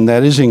redemption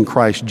that is in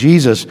Christ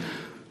Jesus,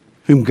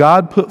 whom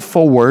God put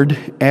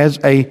forward as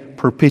a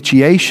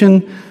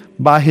propitiation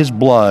by His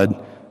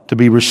blood to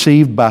be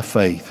received by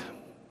faith.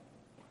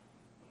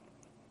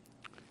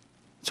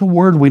 It's a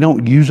word we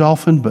don't use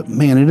often, but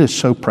man, it is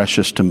so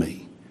precious to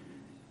me.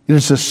 It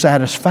is a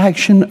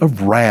satisfaction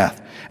of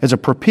wrath, as a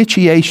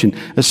propitiation,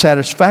 a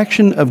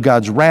satisfaction of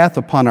God's wrath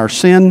upon our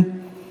sin,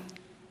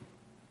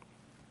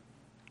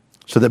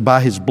 so that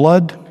by His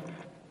blood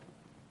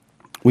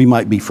we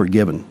might be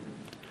forgiven.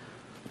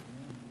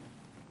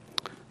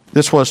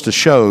 This was to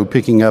show,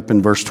 picking up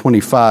in verse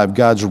 25,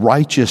 God's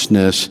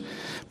righteousness,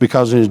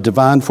 because in His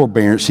divine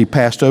forbearance He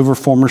passed over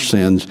former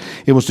sins.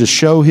 It was to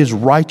show His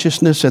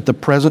righteousness at the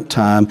present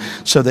time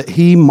so that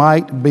He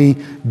might be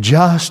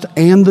just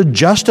and the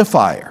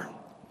justifier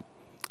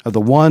of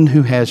the one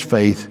who has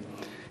faith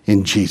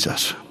in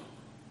Jesus.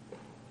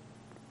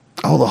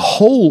 Oh, the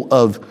whole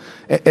of,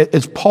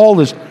 as Paul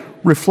is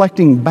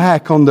reflecting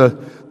back on the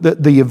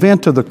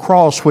event of the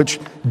cross, which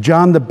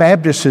John the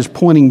Baptist is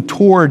pointing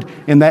toward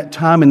in that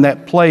time and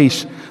that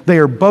place, they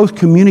are both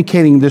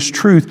communicating this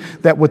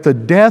truth that with the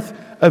death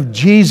of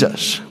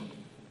Jesus,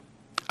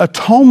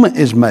 atonement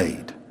is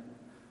made.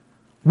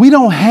 We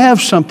don't have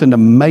something to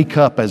make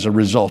up as a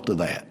result of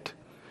that.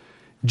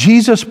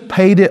 Jesus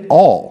paid it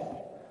all.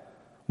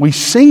 We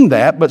sing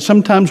that, but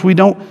sometimes we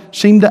don't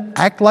seem to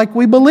act like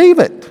we believe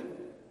it.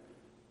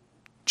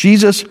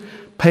 Jesus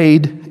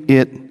paid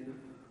it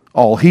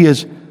all. He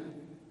is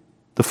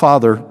the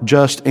Father,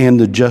 just and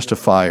the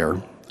justifier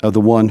of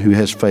the one who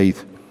has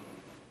faith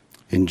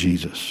in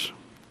Jesus.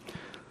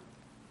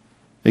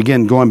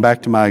 Again, going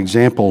back to my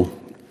example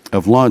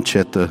of lunch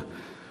at the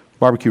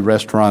barbecue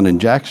restaurant in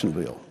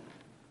Jacksonville.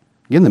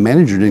 Again, the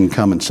manager didn't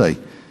come and say,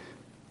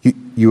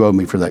 you owe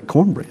me for that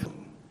cornbread.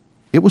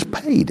 It was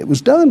paid. It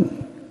was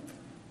done.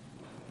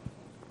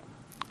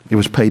 It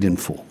was paid in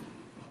full.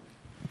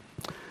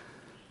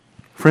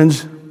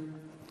 Friends,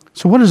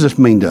 so what does this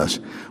mean to us?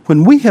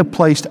 When we have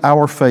placed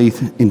our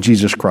faith in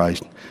Jesus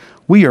Christ,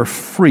 we are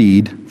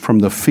freed from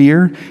the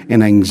fear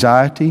and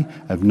anxiety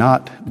of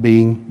not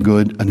being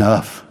good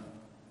enough.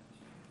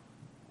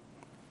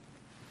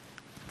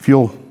 If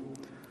you'll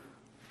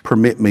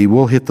permit me,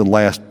 we'll hit the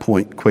last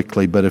point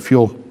quickly, but if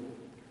you'll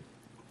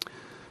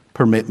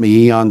permit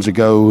me, eons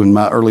ago in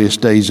my earliest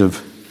days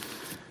of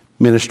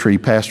ministry,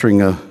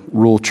 pastoring a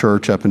rural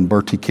church up in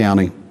Bertie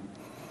County,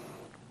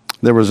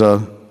 there was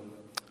a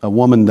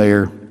woman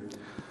there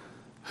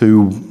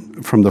who,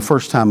 from the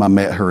first time I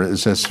met her,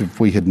 it's as if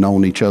we had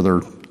known each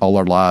other all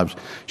our lives.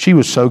 She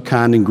was so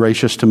kind and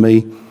gracious to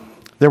me.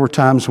 There were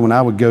times when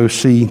I would go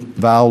see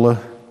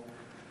Viola,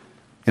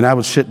 and I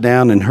would sit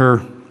down in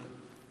her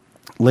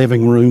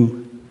living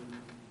room,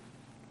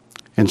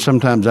 and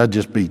sometimes I'd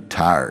just be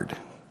tired,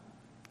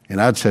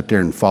 and I'd sit there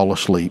and fall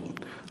asleep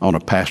on a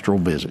pastoral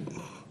visit.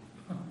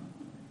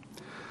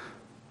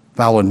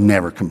 Viola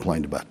never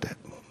complained about that.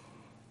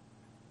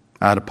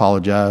 I'd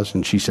apologize,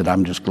 and she said,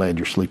 I'm just glad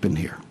you're sleeping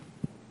here.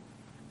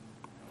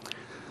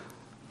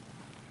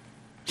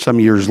 Some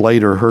years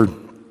later, her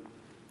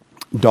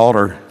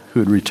daughter,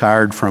 who had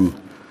retired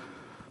from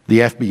the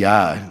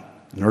FBI,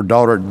 and her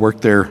daughter had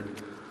worked there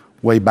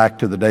way back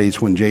to the days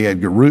when J.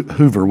 Edgar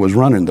Hoover was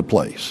running the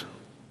place.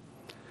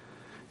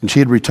 And she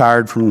had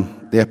retired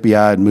from the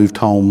FBI and moved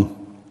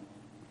home,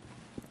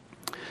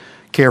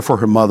 care for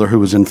her mother who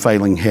was in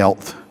failing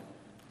health.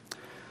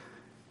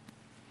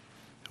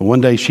 And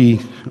one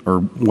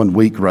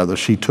week,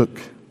 she took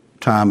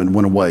time and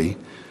went away,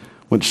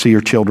 went to see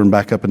her children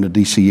back up in the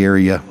D.C.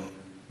 area,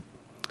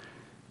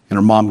 and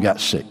her mom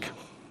got sick,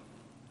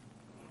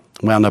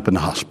 wound up in the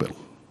hospital.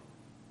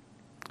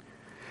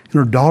 And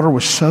her daughter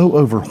was so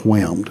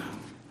overwhelmed.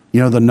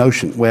 You know, the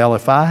notion, well,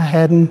 if I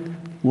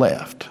hadn't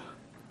left,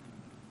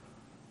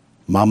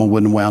 Mama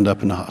wouldn't have wound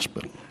up in the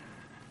hospital.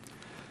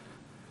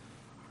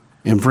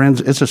 And friends,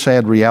 it's a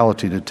sad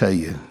reality to tell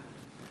you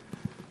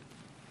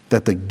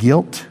that the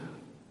guilt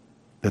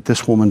that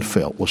this woman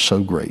felt was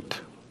so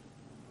great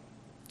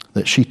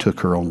that she took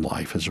her own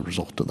life as a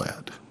result of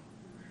that.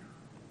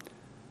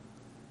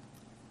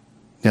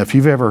 Now, if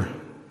you've ever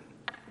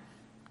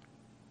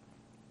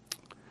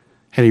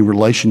had any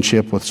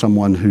relationship with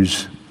someone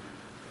who's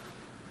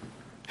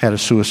had a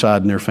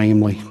suicide in their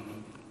family,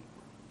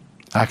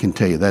 I can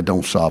tell you that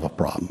don't solve a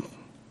problem.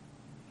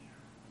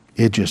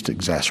 It just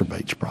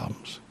exacerbates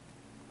problems.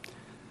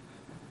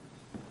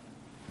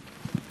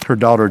 Her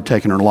daughter had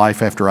taken her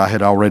life after I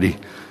had already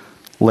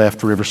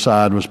left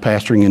Riverside, was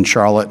pastoring in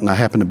Charlotte, and I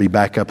happened to be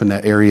back up in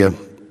that area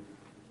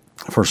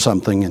for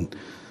something, and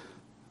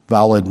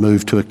Viola had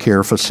moved to a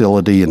care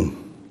facility, and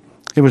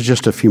it was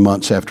just a few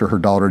months after her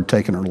daughter had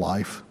taken her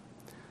life.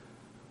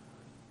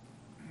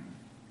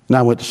 And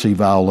I went to see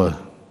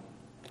Viola,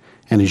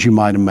 and as you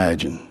might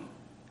imagine,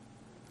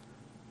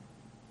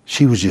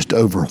 she was just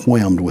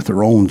overwhelmed with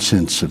her own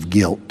sense of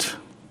guilt.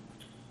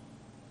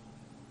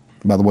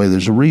 By the way,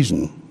 there's a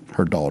reason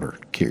her daughter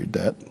carried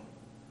that.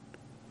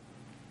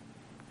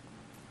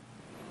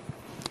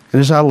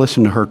 And as I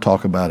listened to her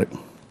talk about it,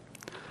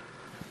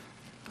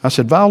 I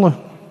said, Viola,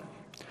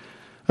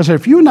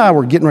 if you and I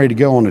were getting ready to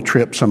go on a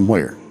trip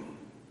somewhere,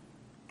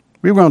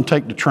 we were going to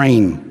take the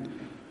train,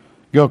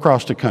 go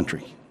across the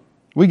country.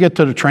 We get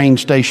to the train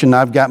station,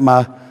 I've got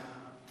my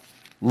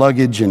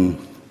luggage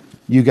and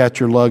you got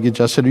your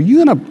luggage. I said, are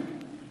you going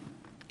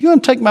to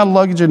take my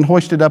luggage and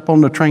hoist it up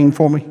on the train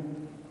for me?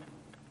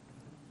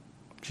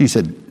 She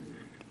said,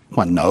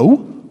 why,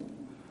 no.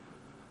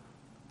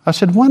 I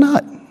said, why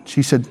not?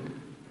 She said,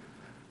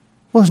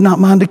 well, it's not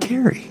mine to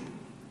carry.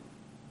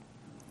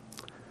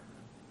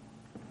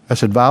 I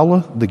said,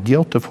 Viola, the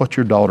guilt of what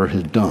your daughter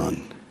has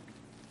done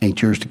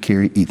ain't yours to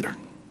carry either.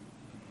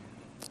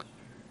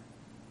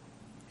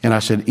 And I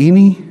said,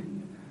 any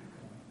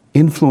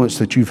influence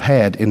that you've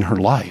had in her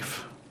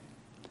life,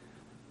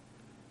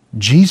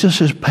 Jesus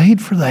has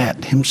paid for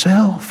that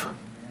himself.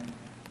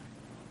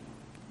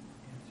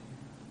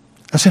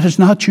 I said, it's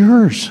not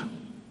yours.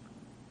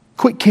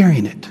 Quit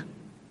carrying it.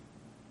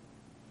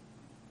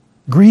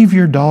 Grieve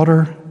your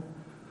daughter.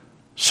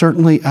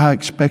 Certainly, I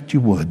expect you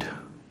would.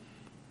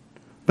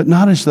 But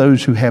not as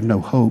those who have no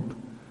hope.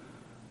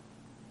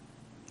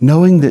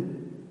 Knowing that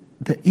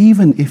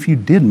even if you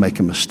did make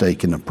a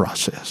mistake in the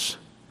process,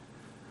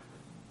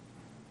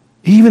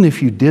 even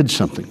if you did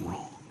something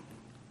wrong,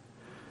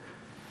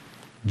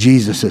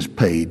 Jesus has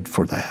paid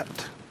for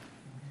that.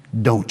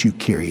 Don't you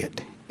carry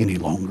it any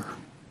longer.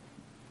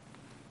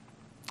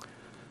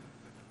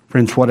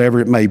 Friends, whatever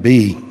it may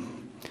be,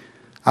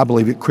 I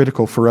believe it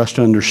critical for us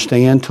to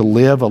understand, to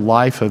live a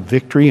life of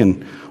victory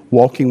and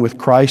walking with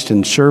Christ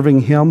and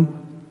serving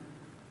Him,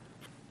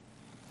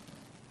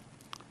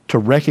 to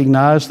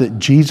recognize that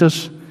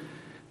Jesus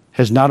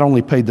has not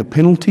only paid the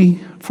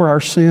penalty for our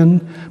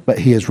sin, but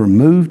He has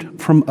removed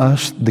from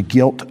us the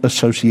guilt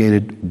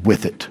associated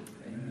with it.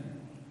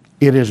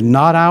 It is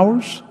not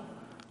ours.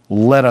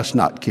 Let us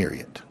not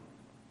carry it.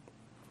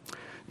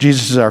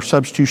 Jesus is our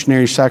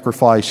substitutionary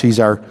sacrifice. He's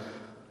our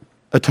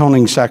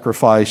atoning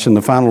sacrifice. And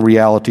the final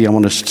reality I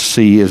want us to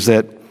see is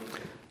that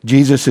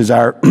Jesus is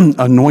our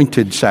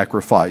anointed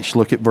sacrifice.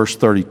 Look at verse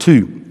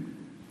 32.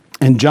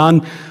 And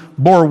John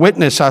bore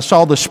witness, I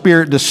saw the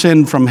Spirit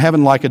descend from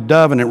heaven like a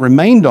dove, and it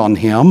remained on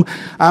him.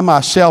 I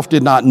myself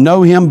did not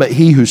know him, but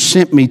he who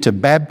sent me to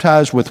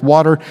baptize with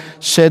water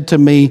said to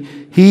me,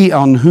 he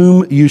on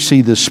whom you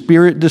see the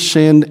Spirit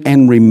descend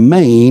and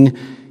remain,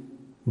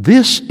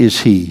 this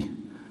is he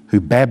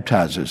who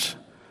baptizes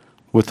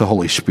with the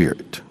Holy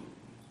Spirit.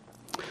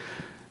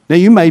 Now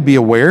you may be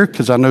aware,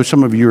 because I know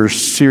some of you are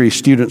serious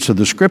students of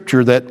the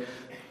Scripture, that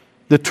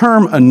the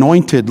term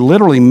anointed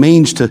literally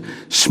means to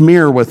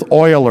smear with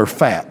oil or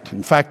fat.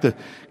 In fact, the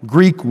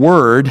Greek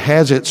word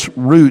has its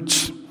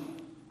roots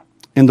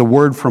in the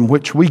word from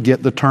which we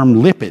get the term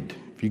lipid.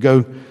 If you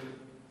go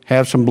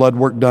have some blood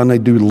work done, they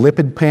do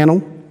lipid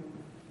panel.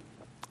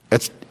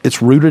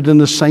 It's rooted in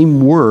the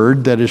same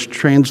word that is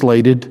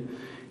translated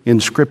in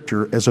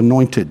Scripture as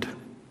anointed.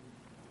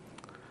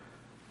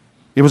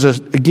 It was,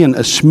 again,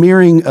 a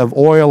smearing of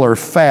oil or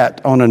fat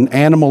on an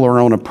animal or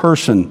on a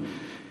person.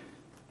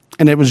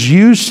 And it was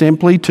used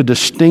simply to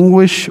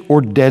distinguish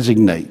or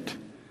designate.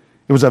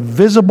 It was a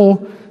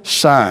visible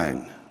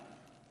sign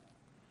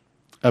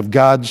of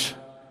God's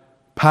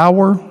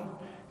power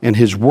and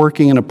His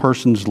working in a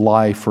person's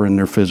life or in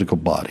their physical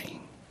body.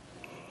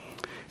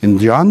 And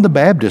John the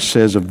Baptist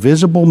says a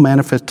visible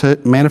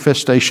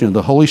manifestation of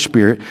the Holy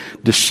Spirit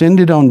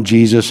descended on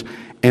Jesus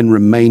and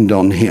remained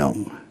on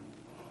Him.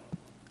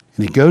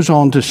 And he goes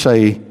on to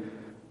say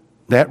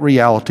that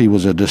reality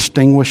was a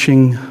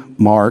distinguishing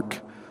mark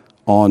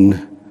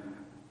on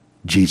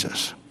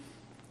Jesus.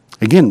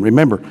 Again,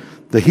 remember,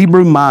 the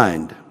Hebrew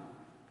mind,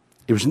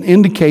 it was an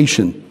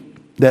indication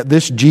that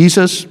this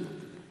Jesus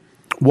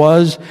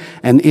was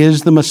and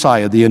is the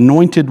Messiah, the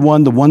anointed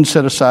one, the one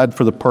set aside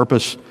for the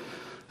purpose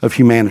of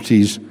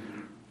humanity's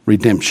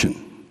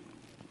redemption.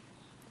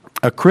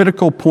 A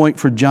critical point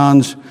for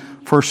John's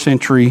first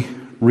century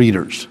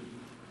readers,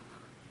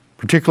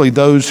 particularly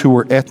those who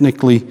were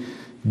ethnically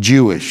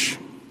Jewish,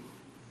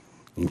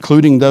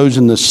 including those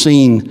in the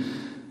scene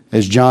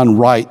as John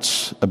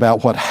writes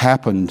about what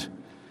happened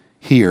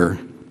here,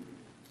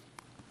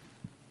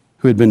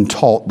 who had been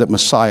taught that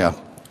Messiah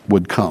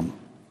would come.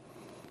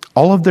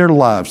 All of their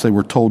lives they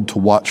were told to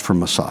watch for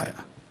Messiah.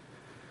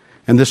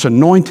 And this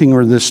anointing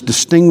or this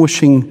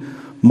distinguishing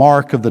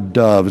mark of the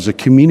dove is a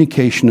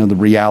communication of the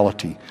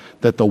reality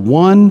that the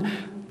one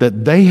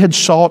that they had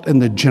sought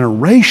and the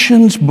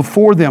generations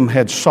before them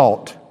had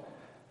sought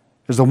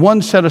is the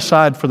one set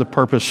aside for the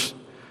purpose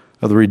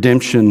of the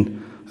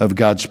redemption of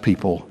God's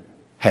people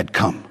had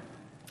come.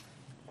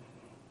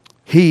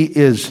 He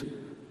is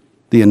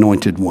the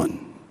anointed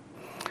one.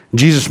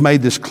 Jesus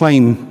made this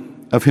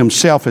claim of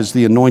himself as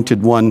the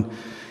anointed one.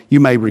 You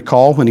may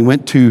recall when he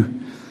went to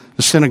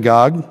the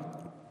synagogue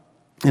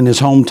in his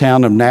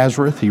hometown of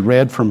Nazareth, he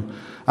read from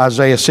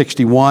Isaiah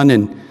 61,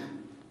 and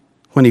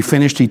when he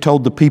finished, he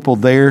told the people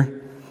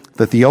there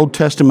that the Old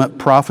Testament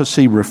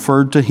prophecy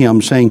referred to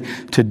him, saying,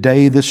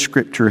 "Today this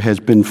scripture has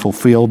been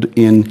fulfilled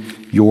in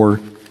your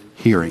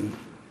hearing."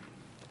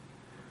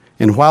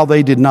 And while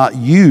they did not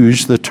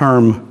use the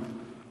term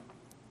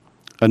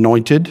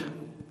anointed,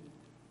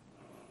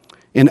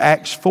 in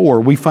Acts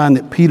 4, we find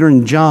that Peter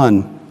and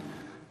John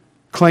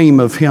claim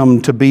of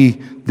him to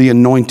be the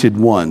anointed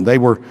one. They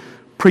were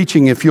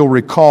preaching, if you'll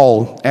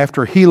recall,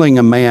 after healing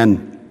a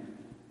man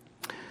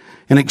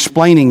and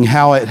explaining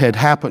how it had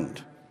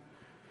happened.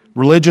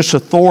 Religious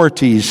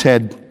authorities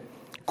had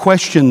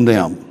questioned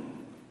them.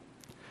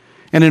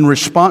 And in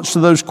response to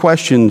those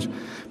questions,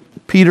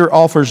 Peter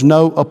offers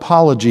no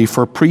apology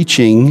for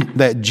preaching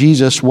that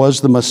Jesus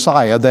was the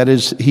Messiah, that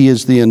is, he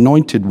is the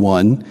anointed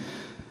one,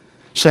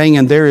 saying,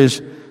 "And there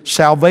is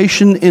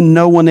salvation in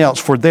no one else,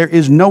 for there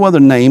is no other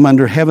name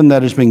under heaven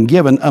that has been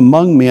given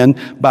among men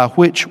by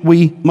which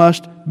we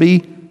must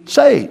be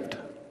saved."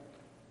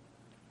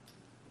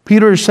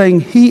 Peter is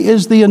saying he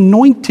is the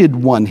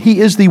anointed one. He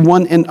is the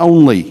one and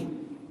only.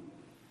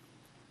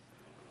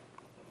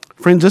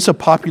 Friends, it's a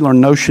popular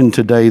notion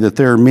today that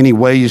there are many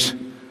ways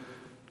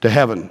to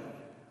heaven,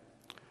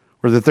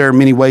 or that there are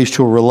many ways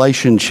to a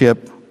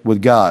relationship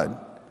with God,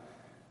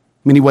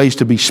 many ways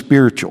to be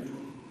spiritual.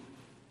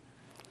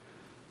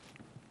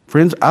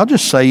 Friends, I'll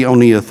just say on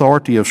the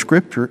authority of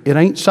Scripture, it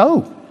ain't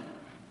so.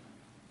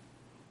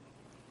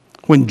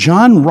 When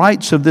John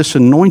writes of this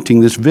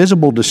anointing, this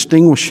visible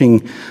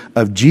distinguishing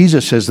of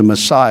Jesus as the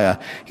Messiah,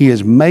 he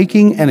is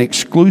making an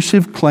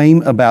exclusive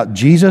claim about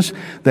Jesus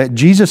that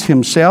Jesus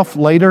himself,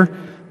 later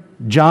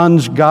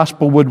John's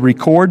gospel would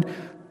record,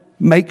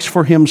 makes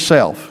for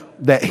himself,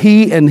 that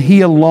he and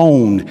he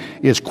alone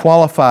is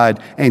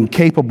qualified and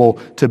capable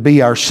to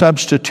be our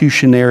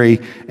substitutionary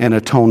and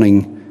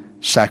atoning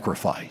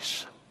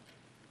sacrifice.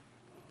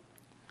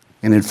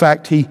 And in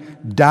fact, he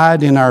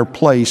died in our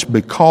place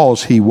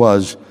because he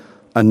was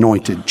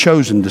anointed,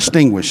 chosen,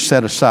 distinguished,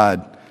 set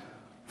aside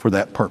for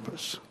that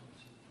purpose.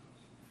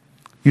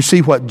 You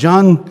see, what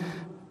John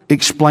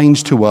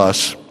explains to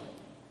us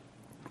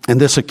in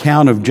this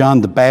account of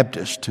John the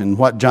Baptist and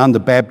what John the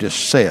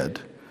Baptist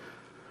said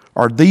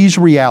are these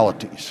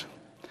realities: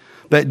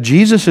 that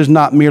Jesus is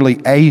not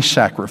merely a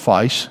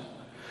sacrifice.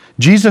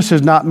 Jesus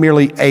is not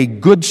merely a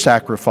good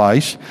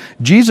sacrifice.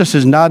 Jesus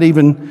is not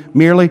even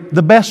merely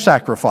the best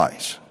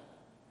sacrifice.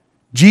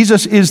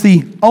 Jesus is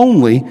the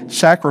only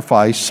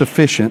sacrifice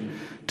sufficient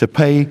to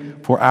pay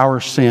for our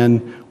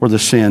sin or the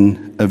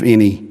sin of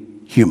any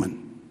human.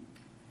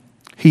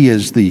 He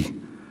is the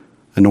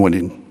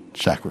anointed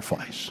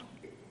sacrifice.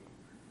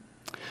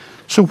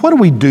 So what do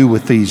we do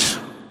with these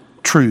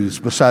truths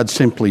besides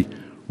simply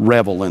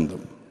revel in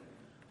them?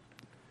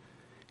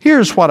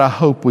 Here's what I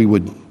hope we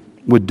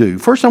would do.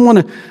 First, I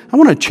want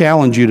to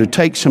challenge you to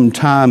take some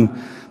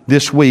time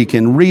this week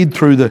and read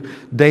through the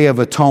Day of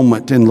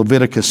Atonement in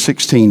Leviticus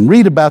 16.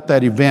 Read about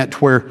that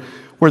event where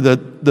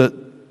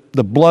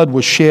the blood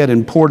was shed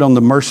and poured on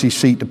the mercy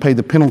seat to pay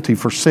the penalty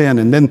for sin,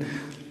 and then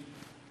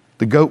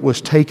the goat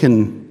was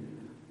taken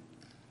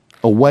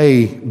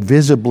away,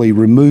 visibly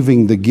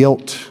removing the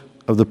guilt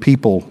of the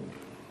people.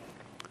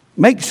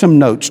 Make some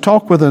notes.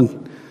 Talk with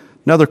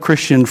another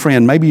Christian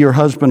friend, maybe your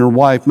husband or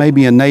wife,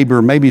 maybe a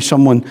neighbor, maybe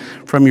someone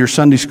from your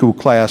Sunday school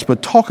class,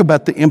 but talk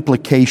about the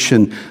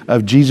implication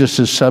of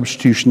Jesus'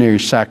 substitutionary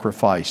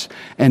sacrifice.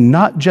 And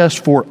not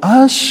just for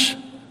us,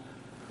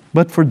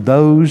 but for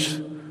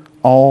those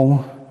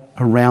all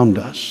around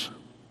us.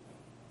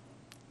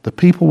 The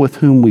people with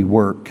whom we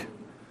work,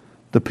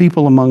 the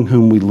people among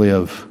whom we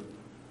live,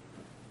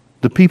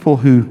 the people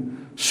who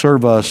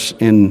serve us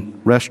in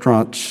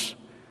restaurants,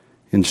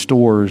 in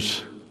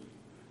stores,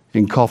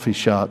 in coffee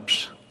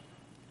shops.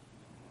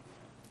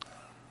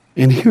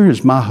 And here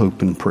is my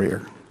hope and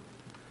prayer,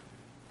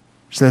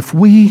 is that if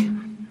we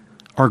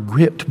are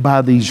gripped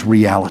by these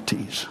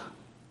realities,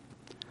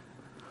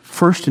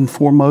 first and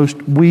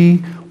foremost,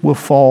 we will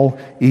fall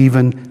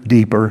even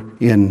deeper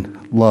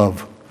in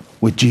love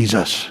with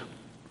Jesus.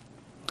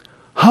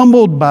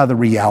 Humbled by the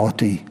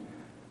reality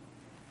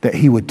that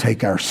he would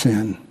take our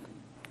sin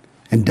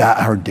and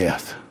die our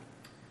death.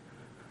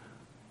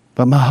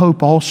 But my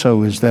hope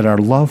also is that our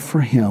love for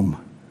him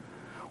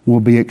will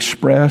be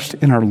expressed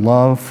in our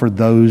love for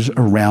those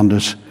around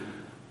us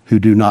who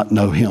do not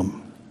know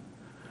him.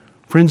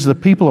 Friends, the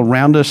people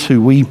around us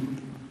who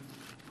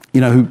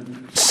who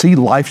see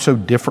life so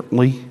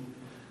differently,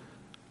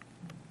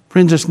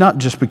 friends, it's not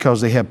just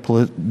because they have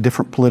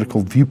different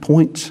political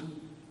viewpoints.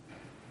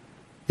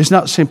 It's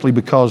not simply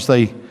because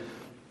they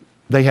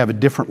have a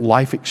different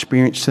life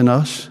experience than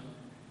us.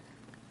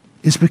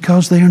 It's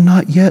because they are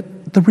not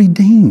yet the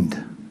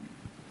redeemed.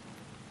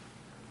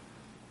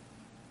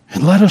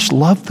 And let us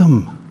love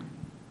them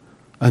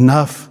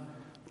enough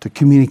to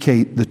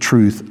communicate the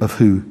truth of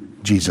who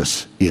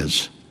Jesus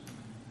is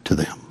to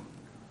them.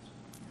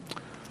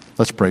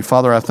 Let's pray.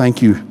 Father, I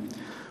thank you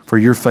for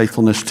your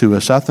faithfulness to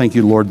us. I thank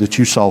you, Lord, that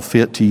you saw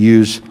fit to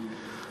use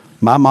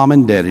my mom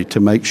and daddy to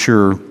make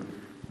sure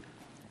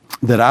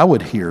that I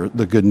would hear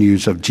the good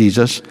news of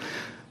Jesus.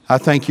 I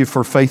thank you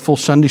for faithful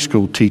Sunday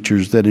school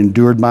teachers that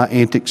endured my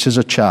antics as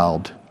a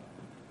child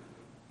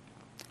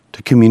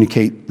to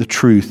communicate the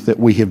truth that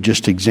we have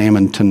just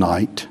examined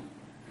tonight.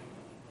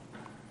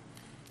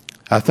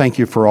 I thank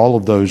you for all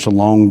of those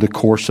along the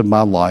course of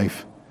my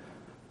life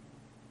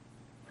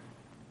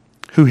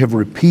who have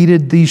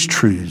repeated these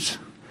truths,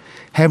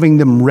 having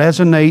them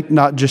resonate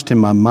not just in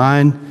my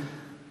mind,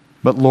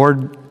 but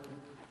Lord,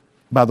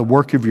 by the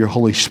work of your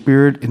Holy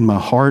Spirit in my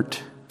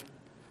heart,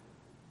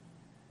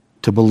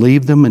 to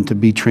believe them and to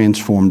be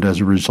transformed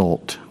as a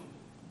result.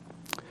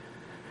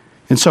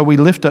 And so we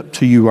lift up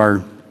to you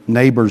our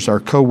neighbors, our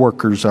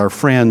co-workers, our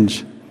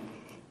friends,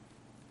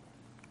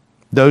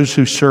 those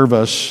who serve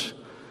us,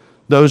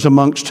 those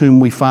amongst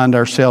whom we find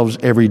ourselves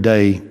every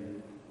day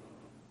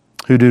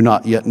who do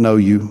not yet know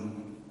you.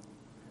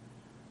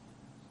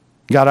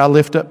 God, I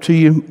lift up to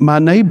you my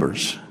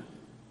neighbors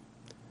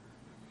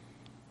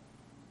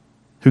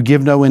who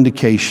give no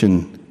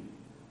indication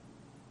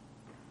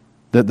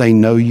that they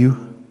know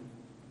you.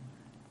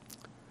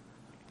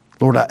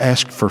 Lord, I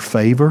ask for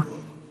favor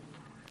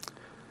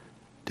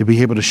to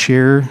be able to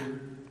share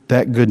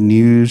that good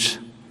news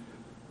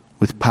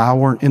with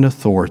power and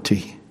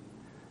authority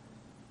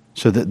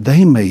so that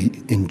they may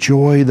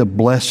enjoy the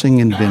blessing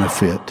and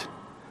benefit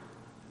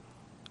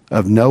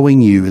of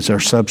knowing you as our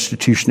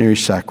substitutionary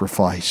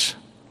sacrifice,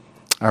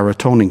 our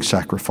atoning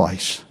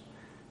sacrifice,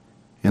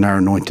 and our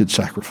anointed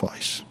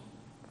sacrifice.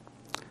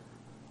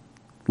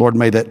 Lord,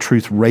 may that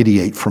truth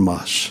radiate from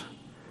us.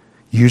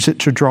 Use it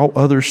to draw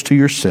others to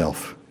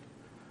yourself.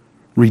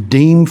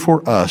 Redeem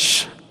for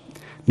us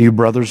new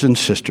brothers and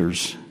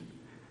sisters,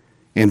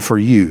 and for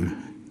you,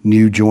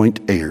 new joint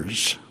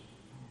heirs.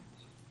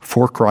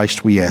 For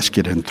Christ we ask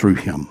it, and through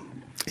him.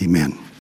 Amen.